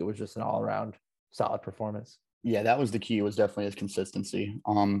that. I think it was just an all around solid performance. Yeah, that was the key. It was definitely his consistency.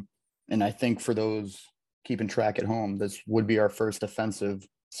 And I think for those keeping track at home, this would be our first offensive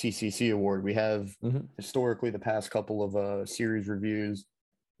CCC award. We have historically the past couple of series reviews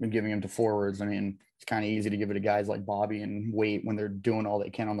been giving them to forwards. I mean, it's kind of easy to give it to guys like Bobby and Waite when they're doing all they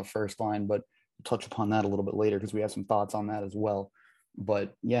can on the first line, but we'll touch upon that a little bit later because we have some thoughts on that as well.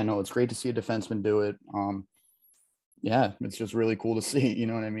 But yeah, no, it's great to see a defenseman do it. Yeah, it's just really cool to see. You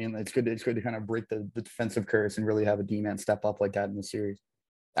know what I mean? It's good to kind of break the defensive curse and really have a D-man step up like that in the series.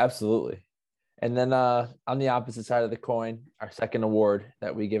 Absolutely. And then on the opposite side of the coin, our second award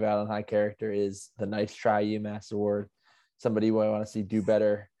that we give out on High Character is the Nice Try UMass Award. Somebody we want to see do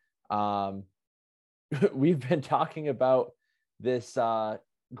better. We've been talking about this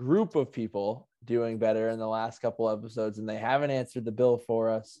group of people doing better in the last couple episodes, and they haven't answered the bill for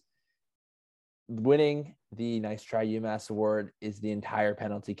us. Winning the Nice Try UMass Award is the entire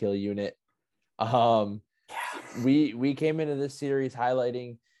penalty kill unit. We came into this series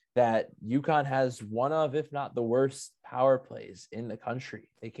highlighting that UConn has one of, if not the worst power plays in the country.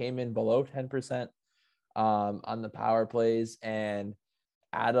 They came in below 10% on the power plays, and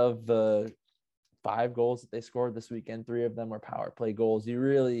out of the 5 goals that they scored this weekend, 3 of them were power play goals. You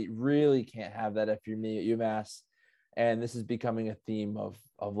really, really can't have that if you're me at UMass. And this is becoming a theme of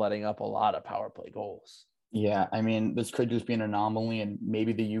letting up a lot of power play goals. Yeah, I mean, this could just be an anomaly, and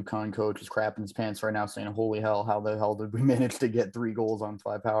maybe the UConn coach is crapping his pants right now saying, holy hell, how the hell did we manage to get 3 goals on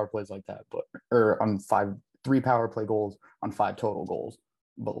 5 power plays like that? Or on 3 power play goals on 5 total goals.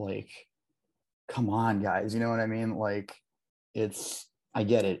 But like, come on, guys. You know what I mean? Like, I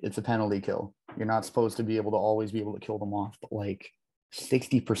get it. It's a penalty kill. You're not supposed to be able to always be able to kill them off, but like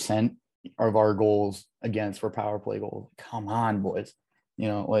 60% of our goals against were power play goals. Come on, boys.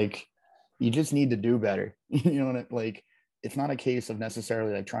 Like, you just need to do better. Like, it's not a case of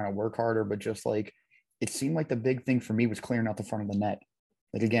necessarily like trying to work harder, but just like, it seemed like the big thing for me was clearing out the front of the net.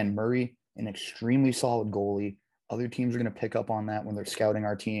 Like, again, Murray, an extremely solid goalie. Other teams are going to pick up on that when they're scouting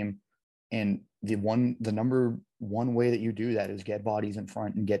our team. And the number one way that you do that is get bodies in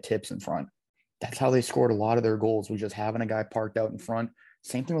front and get tips in front. That's how they scored a lot of their goals, was just having a guy parked out in front.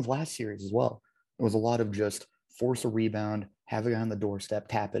 Same thing with last series as well. It was a lot of just force a rebound, have a guy on the doorstep,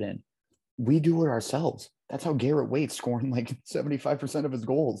 tap it in. We do it ourselves. That's how Garrett Waite's scoring like 75% of his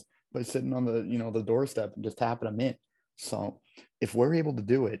goals, by sitting on the doorstep and just tapping them in. So if we're able to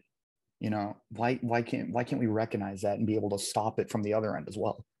do it, why can't we recognize that and be able to stop it from the other end as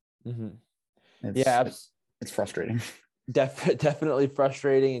well? It's frustrating. Definitely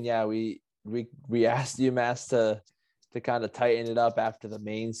frustrating. And yeah, we asked UMass to kind of tighten it up after the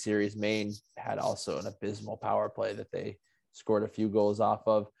Maine series. Maine had also an abysmal power play that they scored a few goals off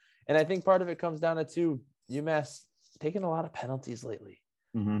of. And I think part of it comes down to UMass taking a lot of penalties lately.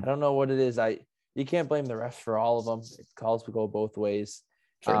 I don't know what it is. You can't blame the refs for all of them. It calls to go both ways.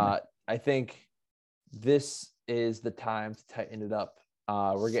 I think this is the time to tighten it up.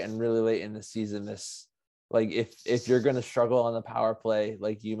 We're getting really late in the season. If you're going to struggle on the power play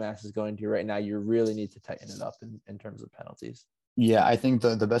like UMass is going to right now, you really need to tighten it up in terms of penalties. Yeah, I think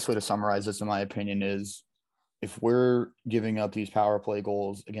the best way to summarize this, in my opinion, is if we're giving up these power play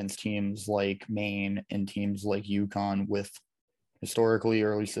goals against teams like Maine and teams like UConn with historically,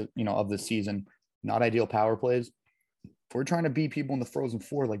 or at least, of this season, not ideal power plays, if we're trying to beat people in the Frozen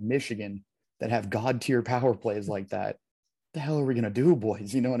Four like Michigan that have god tier power plays like that, the hell are we going to do,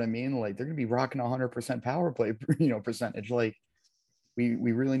 boys? You know what I mean? Like, they're going to be rocking 100% power play, percentage. Like, we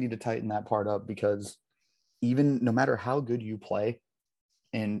really need to tighten that part up, because even no matter how good you play,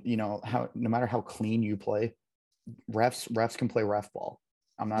 and no matter how clean you play, refs can play ref ball.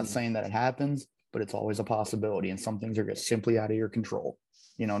 I'm not saying that it happens, but it's always a possibility, and some things are just simply out of your control.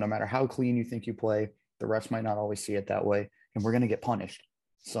 No matter how clean you think you play, the refs might not always see it that way, and we're going to get punished.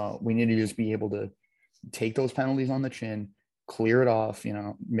 So we need to just be able to take those penalties on the chin, clear it off,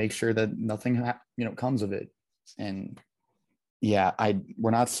 make sure that nothing comes of it. And yeah,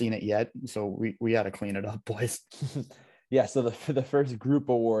 we're not seeing it yet, so we got to clean it up, boys. Yeah, so for the first group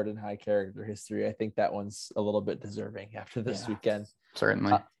award in high character history, I think that one's a little bit deserving after this weekend.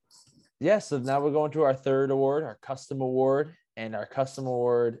 Certainly. So now we're going to our third award, our custom award. And our custom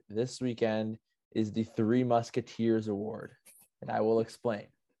award this weekend is the Three Musketeers Award. And I will explain.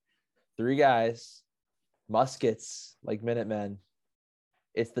 3 guys, muskets like Minutemen.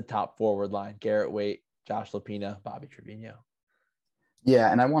 It's the top forward line: Garrett Waite, Josh Lapina, Bobby Trevino.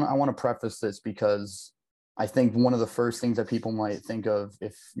 Yeah, and I want to preface this because I think one of the first things that people might think of,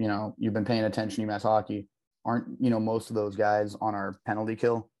 if you've been paying attention to UMass hockey, aren't most of those guys on our penalty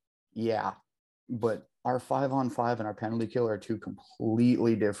kill? Yeah, but our 5-on-5 and our penalty kill are 2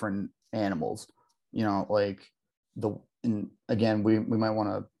 completely different animals. And again, we might want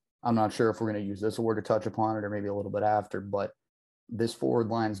to. I'm not sure if we're going to use this award to touch upon it, or maybe a little bit after, but this forward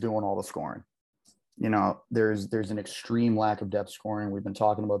line's doing all the scoring. There's an extreme lack of depth scoring. We've been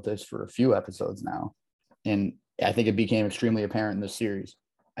talking about this for a few episodes now, and I think it became extremely apparent in this series.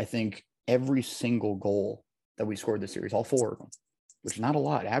 I think every single goal that we scored this series, all 4 of them, which is not a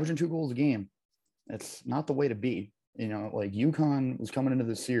lot, averaging 2 goals a game, that's not the way to be. Like UConn was coming into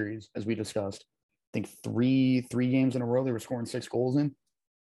this series, as we discussed, I think three games in a row they were scoring 6 goals in.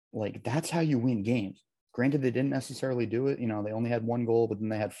 Like, that's how you win games. Granted, they didn't necessarily do it. They only had 1 goal, but then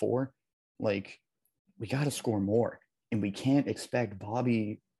they had 4. Like, we got to score more, and we can't expect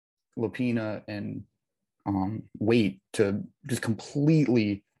Bobby, Lapina, and Waite to just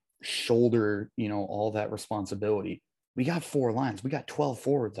completely shoulder, all that responsibility. We got 4 lines. We got 12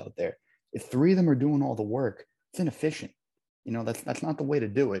 forwards out there. If 3 of them are doing all the work, it's inefficient. That's not the way to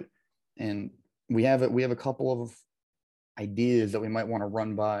do it. And we have a couple of ideas that we might want to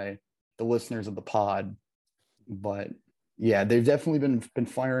run by the listeners of the pod. But yeah, they've definitely been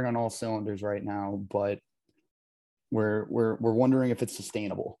firing on all cylinders right now, but we're wondering if it's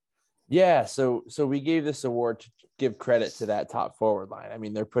sustainable. Yeah, so we gave this award to give credit to that top forward line. I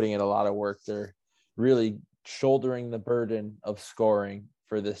mean, they're putting in a lot of work. They're really shouldering the burden of scoring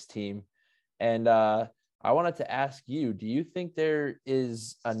for this team. And I wanted to ask you, do you think there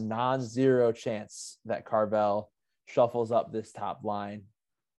is a non-zero chance that Carvel shuffles up this top line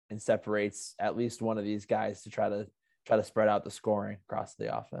and separates at least one of these guys to try to spread out the scoring across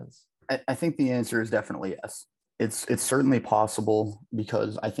the offense? I think the answer is definitely yes. It's certainly possible,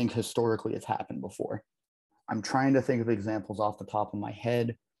 because I think historically it's happened before. I'm trying to think of examples off the top of my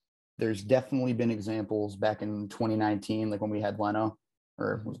head. There's definitely been examples back in 2019, like when we had Leno,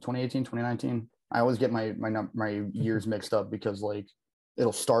 or was it 2018, 2019? I always get my years mixed up, because like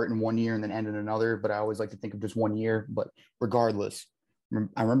it'll start in one year and then end in another, but I always like to think of just one year. But regardless,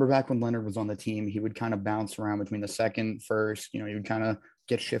 I remember back when Leonard was on the team, he would kind of bounce around between the second, first, he would kind of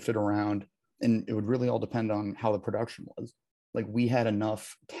get shifted around, and it would really all depend on how the production was. Like, we had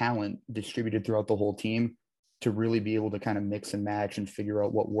enough talent distributed throughout the whole team to really be able to kind of mix and match and figure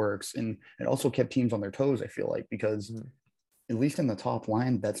out what works. And it also kept teams on their toes, I feel like, because at least in the top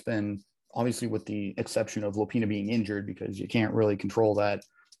line, that's been, obviously with the exception of Lopina being injured, because you can't really control that.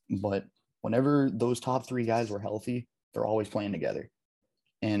 But whenever those top 3 guys were healthy, they're always playing together.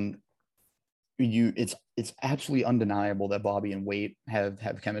 And it's absolutely undeniable that Bobby and Waite have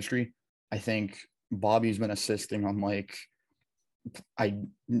chemistry. I think Bobby's been assisting on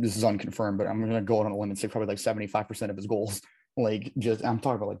this is unconfirmed, but I'm going to go on a limb and say probably like 75% of his goals. Like, just, I'm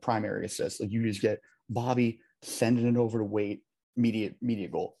talking about like primary assists. Like, you just get Bobby sending it over to Waite,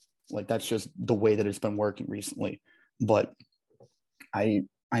 immediate goal. Like, that's just the way that it's been working recently. But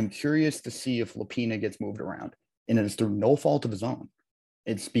I'm curious to see if Lapina gets moved around, and it's through no fault of his own.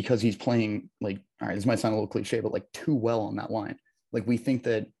 It's because he's playing, like, all right, this might sound a little cliche, but like too well on that line. Like, we think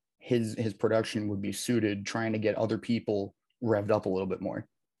that his production would be suited trying to get other people revved up a little bit more.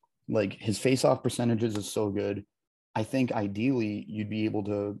 Like, his face-off percentages is so good. I think ideally you'd be able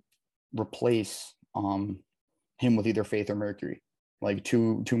to replace him with either Faith or Mercury, like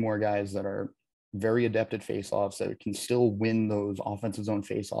two more guys that are very adept at faceoffs that can still win those offensive zone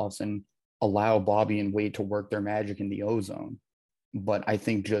faceoffs and allow Bobby and Wade to work their magic in the O zone. But I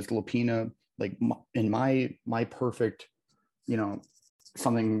think just Lopina, like in my perfect,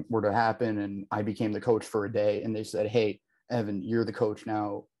 something were to happen and I became the coach for a day and they said, "Hey, Evan, you're the coach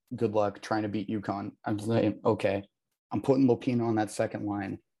now. Good luck trying to beat UConn." I'm saying, okay, I'm putting Lopina on that second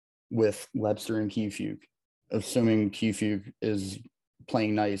line with Webster and Keyfuke, assuming Keyfuke is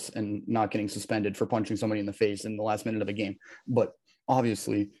playing nice and not getting suspended for punching somebody in the face in the last minute of a game. But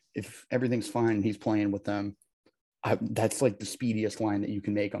obviously, if everything's fine, he's playing with them. That's like the speediest line that you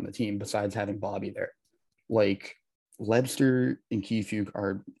can make on the team besides having Bobby there. Like Webster and Keyfuke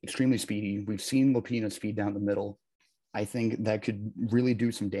are extremely speedy. We've seen Lopina speed down the middle. I think that could really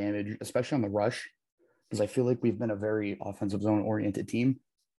do some damage, especially on the rush, because I feel like we've been a very offensive zone oriented team.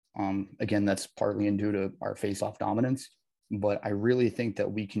 Again, that's partly due to our face-off dominance, but I really think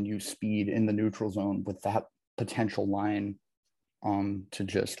that we can use speed in the neutral zone with that potential line to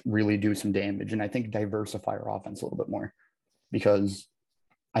just really do some damage. And I think diversify our offense a little bit more, because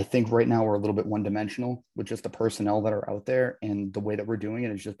I think right now we're a little bit one-dimensional with just the personnel that are out there, and the way that we're doing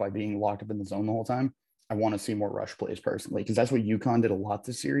it is just by being locked up in the zone the whole time. I want to see more rush plays personally, because that's what UConn did a lot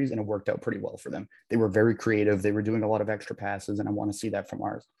this series, and it worked out pretty well for them. They were very creative. They were doing a lot of extra passes, and I want to see that from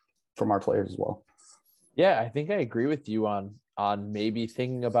our players as well. Yeah, I think I agree with you on maybe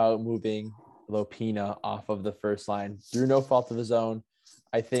thinking about moving Lopina off of the first line through no fault of his own.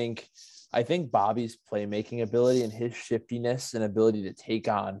 I think Bobby's playmaking ability and his shiftiness and ability to take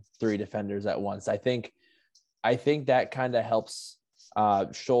on three defenders at once, I think that kind of helps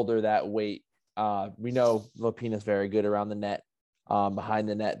shoulder that weight. We know Lopina's very good around the net, behind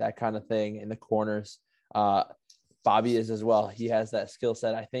the net, that kind of thing, in the corners. Bobby is as well. He has that skill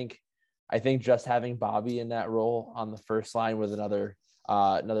set. I think just having Bobby in that role on the first line with another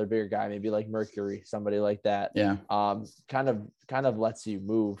bigger guy, maybe like Mercury, somebody like that. Yeah. Kind of lets you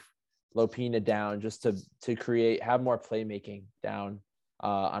move Lopina down just to have more playmaking down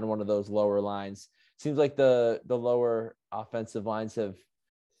on one of those lower lines. Seems like the lower offensive lines have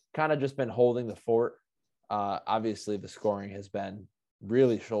kind of just been holding the fort. Obviously the scoring has been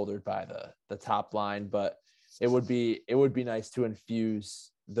really shouldered by the top line, but it would be nice to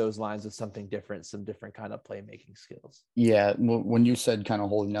infuse those lines with something different, some different kind of playmaking skills. Yeah. When you said kind of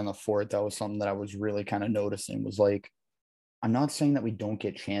holding down the fort, that was something that I was really kind of noticing, was like, I'm not saying that we don't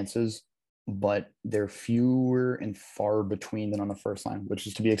get chances, but they're fewer and far between than on the first line, which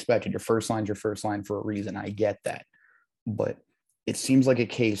is to be expected. Your first line's your first line for a reason. I get that. But it seems like a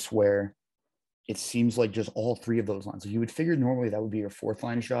case where it seems like just all three of those lines. You would figure normally that would be your fourth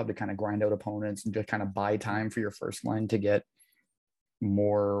line's job, to kind of grind out opponents and just kind of buy time for your first line to get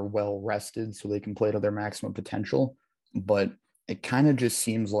more well rested so they can play to their maximum potential. But it kind of just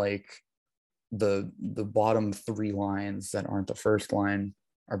seems like the bottom three lines that aren't the first line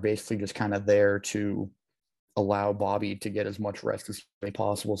are basically just kind of there to allow Bobby to get as much rest as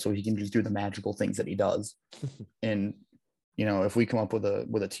possible so he can just do the magical things that he does. And if we come up with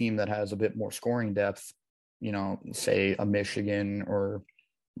a team that has a bit more scoring depth, say a Michigan or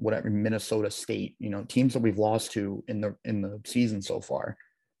whatever, Minnesota State, teams that we've lost to in the season so far,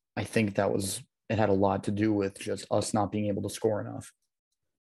 I think it had a lot to do with just us not being able to score enough.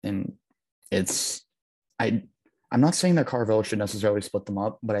 And I'm not saying that Carvel should necessarily split them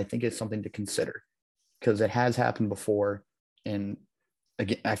up, but I think it's something to consider, because it has happened before. And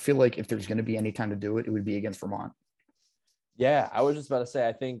again, I feel like if there's going to be any time to do it, it would be against Vermont. Yeah, I was just about to say,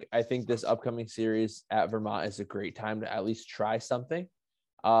 I think this upcoming series at Vermont is a great time to at least try something.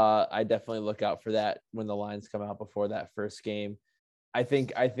 I definitely look out for that when the lines come out before that first game. I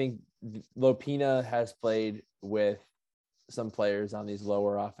think Lopina has played with some players on these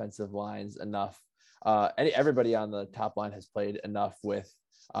lower offensive lines enough. Everybody on the top line has played enough with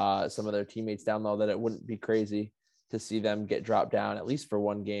some of their teammates down low that it wouldn't be crazy to see them get dropped down at least for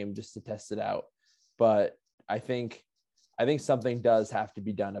one game just to test it out. But I think something does have to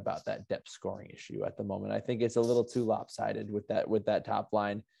be done about that depth scoring issue at the moment. I think it's a little too lopsided with that top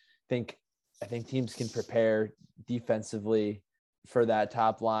line. I think teams can prepare defensively for that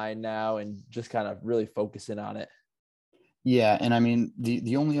top line now and just kind of really focus in on it. Yeah, and I mean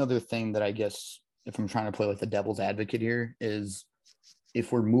the only other thing that I guess, if I'm trying to play like the devil's advocate here, is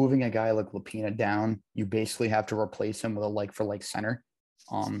if we're moving a guy like Lopina down, you basically have to replace him with a like for like center.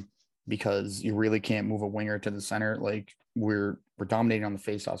 Because you really can't move a winger to the center. Like we're dominating on the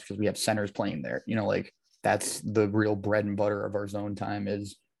faceoffs because we have centers playing there. Like that's the real bread and butter of our zone time,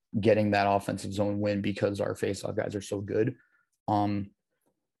 is getting that offensive zone win because our faceoff guys are so good.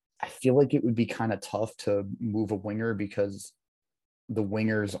 I feel like it would be kind of tough to move a winger because the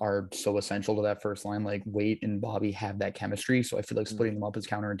wingers are so essential to that first line. Like Waite and Bobby have that chemistry. So I feel like splitting them up is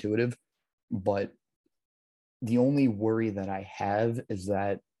counterintuitive. But the only worry that I have is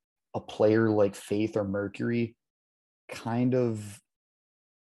that a player like Faith or Mercury kind of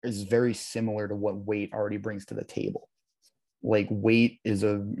is very similar to what Waite already brings to the table. Like Waite is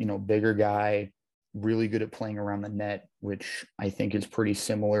a, bigger guy, really good at playing around the net, which I think is pretty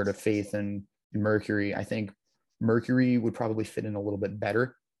similar to Faith and Mercury. I think Mercury would probably fit in a little bit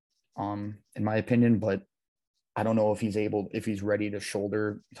better, in my opinion, but I don't know if he's ready to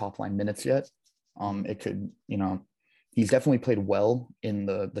shoulder top line minutes yet. It could, he's definitely played well in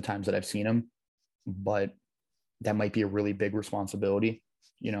the times that I've seen him, but that might be a really big responsibility,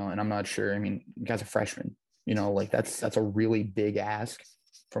 and I'm not sure. I mean, the guy's a freshman, like that's a really big ask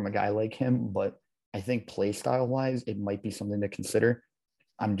from a guy like him, but I think play style wise, it might be something to consider.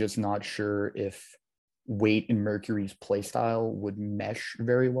 I'm just not sure if Waite and Mercury's play style would mesh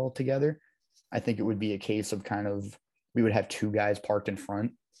very well together. I think it would be a case of we would have two guys parked in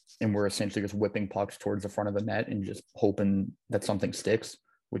front and we're essentially just whipping pucks towards the front of the net and just hoping that something sticks,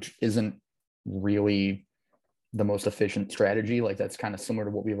 which isn't really the most efficient strategy. Like that's kind of similar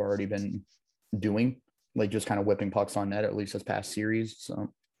to what we've already been doing, like just kind of whipping pucks on net, at least this past series.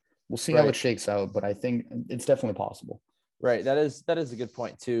 So we'll see how it shakes out, but I think it's definitely possible. Right. That is a good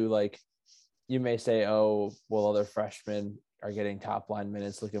point too. Like you may say, oh, well, other freshmen are getting top line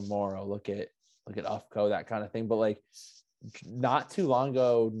minutes. Look at Morrow, look at Ufko, that kind of thing. But like not too long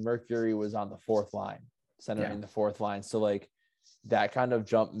ago, Mercury was on the fourth line, centering the fourth line. So like that kind of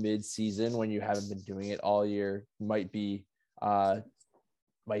jump mid-season when you haven't been doing it all year might be a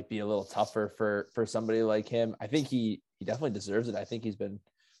little tougher for somebody like him. I think he definitely deserves it. I think he's been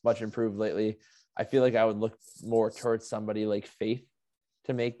much improved lately. I feel like I would look more towards somebody like Faith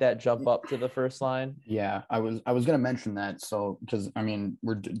to make that jump up to the first line. Yeah, I was going to mention that. So, because I mean,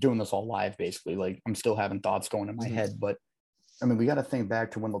 we're doing this all live basically. Like I'm still having thoughts going in my head, but I mean, we got to think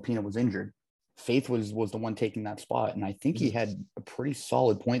back to when Lopina was injured. Faith was the one taking that spot, and I think he had a pretty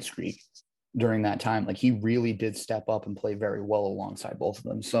solid point streak during that time. Like he really did step up and play very well alongside both of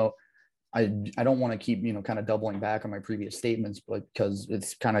them. So I don't want to keep, kind of doubling back on my previous statements, but because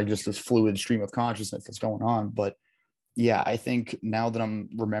it's kind of just this fluid stream of consciousness that's going on. But yeah, I think now that I'm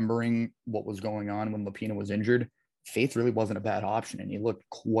remembering what was going on when Lopina was injured, Faith really wasn't a bad option, and he looked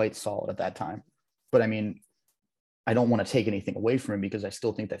quite solid at that time. But I mean, I don't want to take anything away from him because I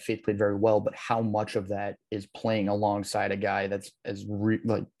still think that Faith played very well, but how much of that is playing alongside a guy that's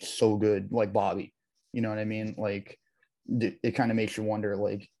like so good, like Bobby, you know what I mean? Like it kind of makes you wonder,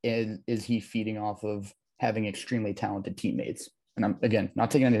 like, is he feeding off of having extremely talented teammates? And I'm, again, not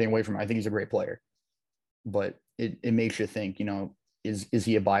taking anything away from him. I think he's a great player, but it makes you think, is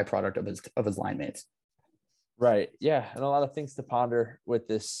he a byproduct of his line mates? Right. Yeah. And a lot of things to ponder with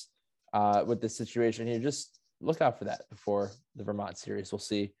this situation here. Just look out for that before the Vermont series. We'll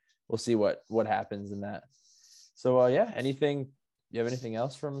see what happens in that. So yeah, you have anything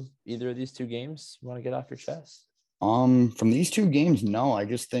else from either of these two games you want to get off your chest? From these two games, no, I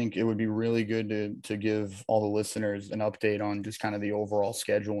just think it would be really good to give all the listeners an update on just kind of the overall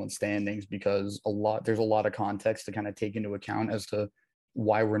schedule and standings, because there's a lot of context to kind of take into account as to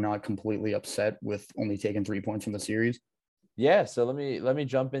why we're not completely upset with only taking 3 points from the series. Yeah. So let me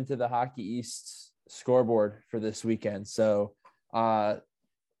jump into the Hockey East scoreboard for this weekend. So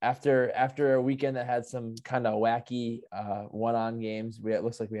after a weekend that had some kind of wacky one-on games, it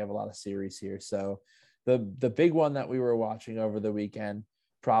looks like we have a lot of series here. So the big one that we were watching over the weekend,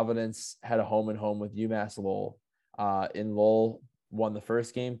 Providence had a home and home with UMass Lowell. In Lowell won the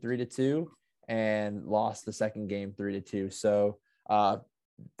first game 3-2 and lost the second game 3-2. So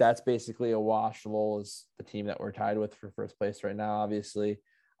that's basically a wash. Lowell is the team that we're tied with for first place right now, obviously.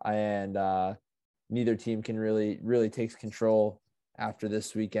 And neither team can really takes control after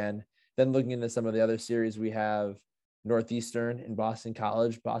this weekend. Then looking into some of the other series, we have Northeastern and Boston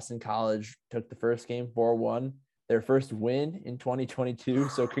College. Boston College took the first game 4-1, their first win in 2022.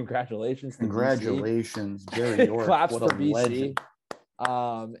 So congratulations to BC. Jerry York. Claps what for a BC.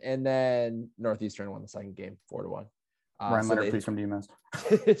 Legend. And then Northeastern won the second game 4-1. Ryan Leonard, please come to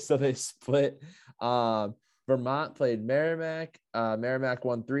UMass. So they split. Vermont played Merrimack. Merrimack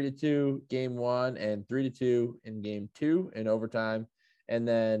won 3-2 game 1 and 3-2 in game 2 in overtime. And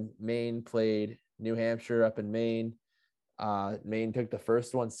then Maine played New Hampshire up in Maine. Maine took the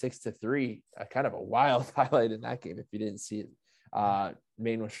first one 6-3. Kind of a wild highlight in that game if you didn't see it.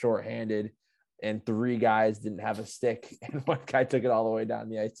 Maine was shorthanded and 3 guys didn't have a stick, and one guy took it all the way down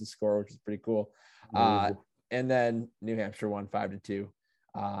the ice to score, which is pretty cool. And then New Hampshire won 5-2.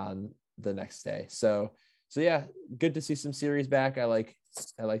 on the next day. So yeah, good to see some series back. I like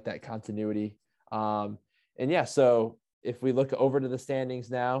that continuity. And yeah, so if we look over to the standings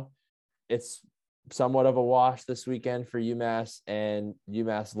now, it's somewhat of a wash this weekend for UMass and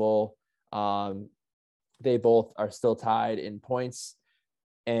UMass Lowell. They both are still tied in points.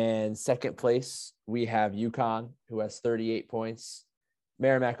 And second place, we have UConn, who has 38 points.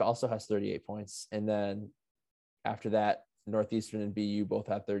 Merrimack also has 38 points. And then after that, Northeastern and BU both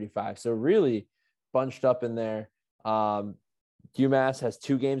have 35. So really bunched up in there. UMass has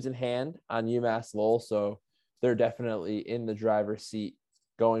 2 games in hand on UMass Lowell. So they're definitely in the driver's seat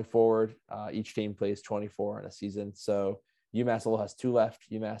going forward. Each team plays 24 in a season. So UMass Lowell has 2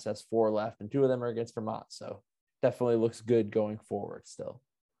 left. UMass has 4 left, and 2 of them are against Vermont. So definitely looks good going forward still.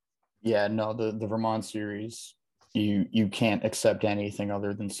 Yeah, no, the Vermont series, you can't accept anything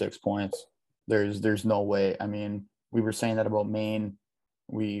other than 6 points. There's no way. I mean, we were saying that about Maine.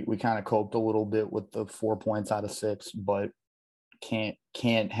 We kind of coped a little bit with the 4 points out of 6, but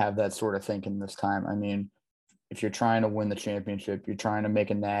can't have that sort of thinking this time. I mean, if you're trying to win the championship, you're trying to make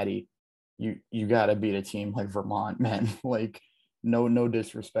a natty, you got to beat a team like Vermont, man. Like, no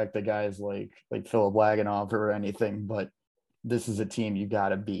disrespect to guys like Philip Laganov or anything, but this is a team you got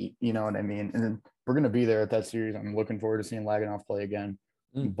to beat. You know what I mean? And then we're going to be there at that series. I'm looking forward to seeing Laganov play again.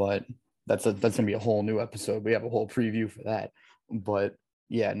 But that's going to be a whole new episode. We have a whole preview for that. But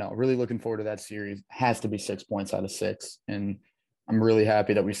yeah, no, really looking forward to that series. Has to be 6 points out of 6. And I'm really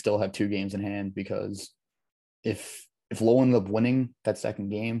happy that we still have 2 games in hand, because if Lowell ended up winning that second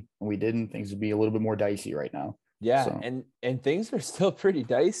game and we didn't, things would be a little bit more dicey right now. Yeah, so. and things are still pretty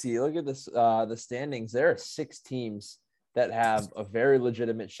dicey. Look at this, the standings. There are 6 teams that have a very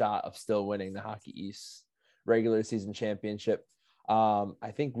legitimate shot of still winning the Hockey East regular season championship.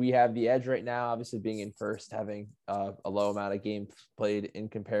 I think we have the edge right now, obviously being in first, having a low amount of games played in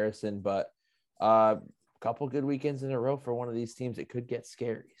comparison, but a couple good weekends in a row for one of these teams, it could get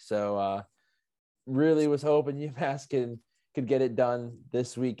scary. So really was hoping UMass could get it done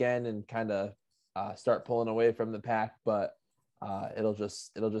this weekend and kind of start pulling away from the pack, but it'll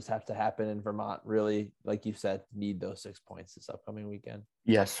just have to happen. In Vermont, really, like you said, need those 6 points this upcoming weekend.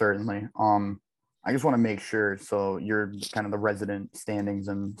 Yes, certainly. I just want to make sure. So you're kind of the resident standings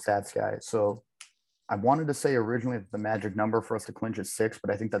and stats guy. So I wanted to say originally that the magic number for us to clinch is 6,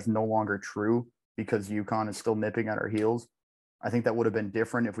 but I think that's no longer true because UConn is still nipping at our heels. I think that would have been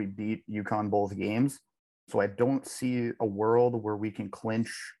different if we beat UConn both games. So I don't see a world where we can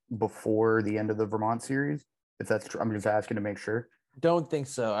clinch before the end of the Vermont series. If that's true, I'm just asking to make sure. Don't think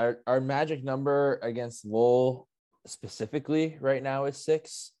so. Our magic number against Lowell specifically right now is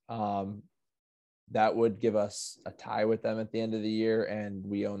 6. That would give us a tie with them at the end of the year, and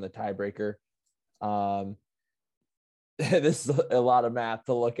we own the tiebreaker. This is a lot of math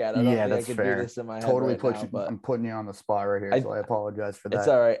to look at. I don't think I could do this in my head right now, but I'm putting you on the spot right here, so I apologize for that. It's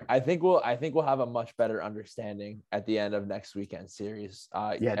all right. I think we'll have a much better understanding at the end of next weekend's series.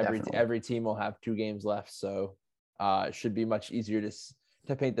 Every team will have 2 games left, so it should be much easier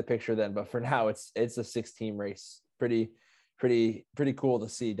to paint the picture then. But for now, it's a 6-team race. Pretty cool to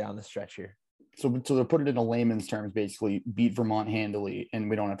see down the stretch here. So to put it in a layman's terms, basically beat Vermont handily, and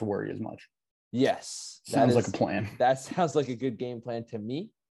we don't have to worry as much. Yes. Sounds like a plan. That sounds like a good game plan to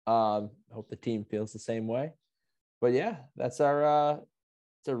me. Hope the team feels the same way. But yeah, that's our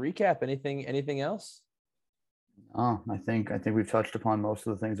it's a recap. Anything else? Oh, I think we've touched upon most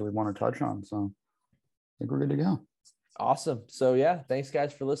of the things that we want to touch on. So I think we're good to go. Awesome. So yeah, thanks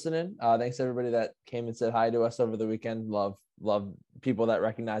guys for listening. Thanks everybody that came and said hi to us over the weekend. Love people that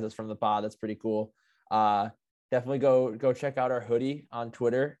recognize us from the pod. That's pretty cool. Definitely go check out our hoodie on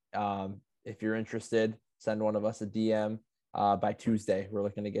Twitter. If you're interested, send one of us a DM by Tuesday. We're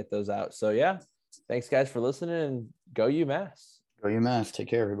looking to get those out. So yeah, thanks guys for listening, and go UMass. Go UMass. Take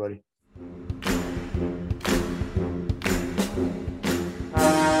care, everybody.